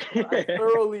other ones. But I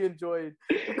thoroughly enjoyed.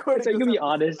 So you can be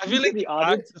honest. I feel like be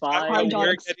honest.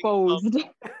 Exposed.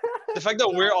 The fact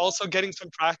that we're also getting some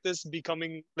practice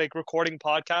becoming like recording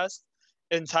podcasts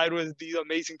inside with these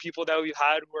amazing people that we've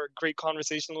had who are great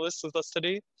conversationalists with us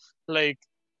today, like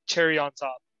cherry on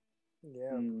top.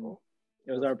 Yeah,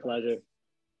 it was our pleasure.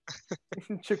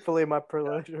 Chick-fil-A, my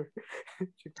pleasure.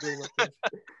 Chick-fil-A, my pleasure.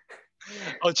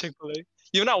 Oh, Chick-fil-A.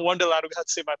 Even at Wonderland, we had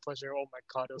to say my pleasure. Oh my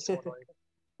god, it was so annoying.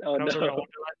 Oh no. Wonderland,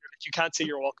 you can't say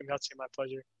you're welcome. You have to say my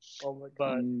pleasure. Oh my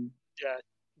god. But yeah,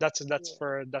 that's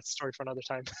story for another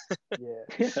time.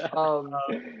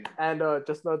 And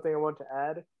just another thing I want to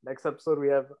add. Next episode we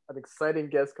have an exciting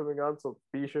guest coming on, so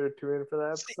be sure to tune in for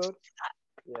that episode.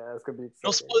 Yeah, it's gonna be exciting.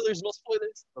 No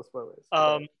spoilers.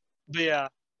 But yeah,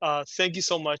 thank you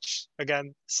so much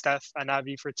again, Steph and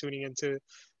Abby, for tuning into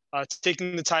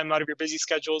taking the time out of your busy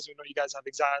schedules. We know you guys have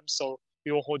exams, so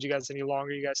we won't hold you guys any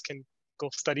longer. You guys can go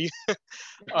study.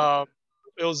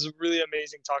 It was really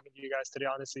amazing talking to you guys today,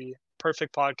 honestly.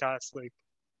 Perfect podcast. Like,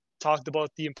 talked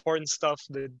about the important stuff,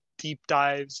 the deep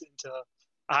dives into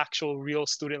actual real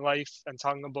student life, and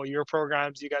talking about your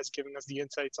programs, you guys giving us the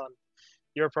insights on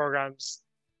your programs.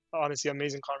 Honestly,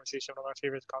 amazing conversation. One of my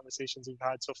favorite conversations we've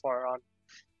had so far on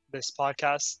this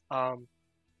podcast.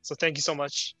 So thank you so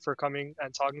much for coming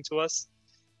and talking to us.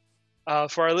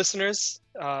 For our listeners,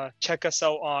 check us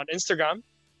out on Instagram.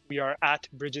 We are at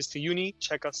Bridges to Uni.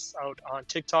 Check us out on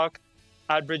TikTok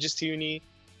at Bridges to Uni.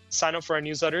 Sign up for our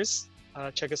newsletters.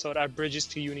 Check us out at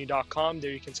bridges2uni.com.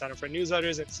 There you can sign up for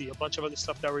newsletters and see a bunch of other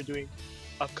stuff that we're doing,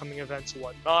 upcoming events and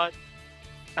whatnot.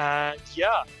 And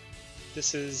yeah,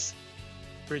 this is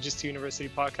Bridges to University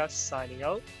podcast signing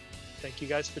out. Thank you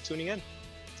guys for tuning in.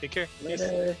 Take care.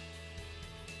 Later. Peace.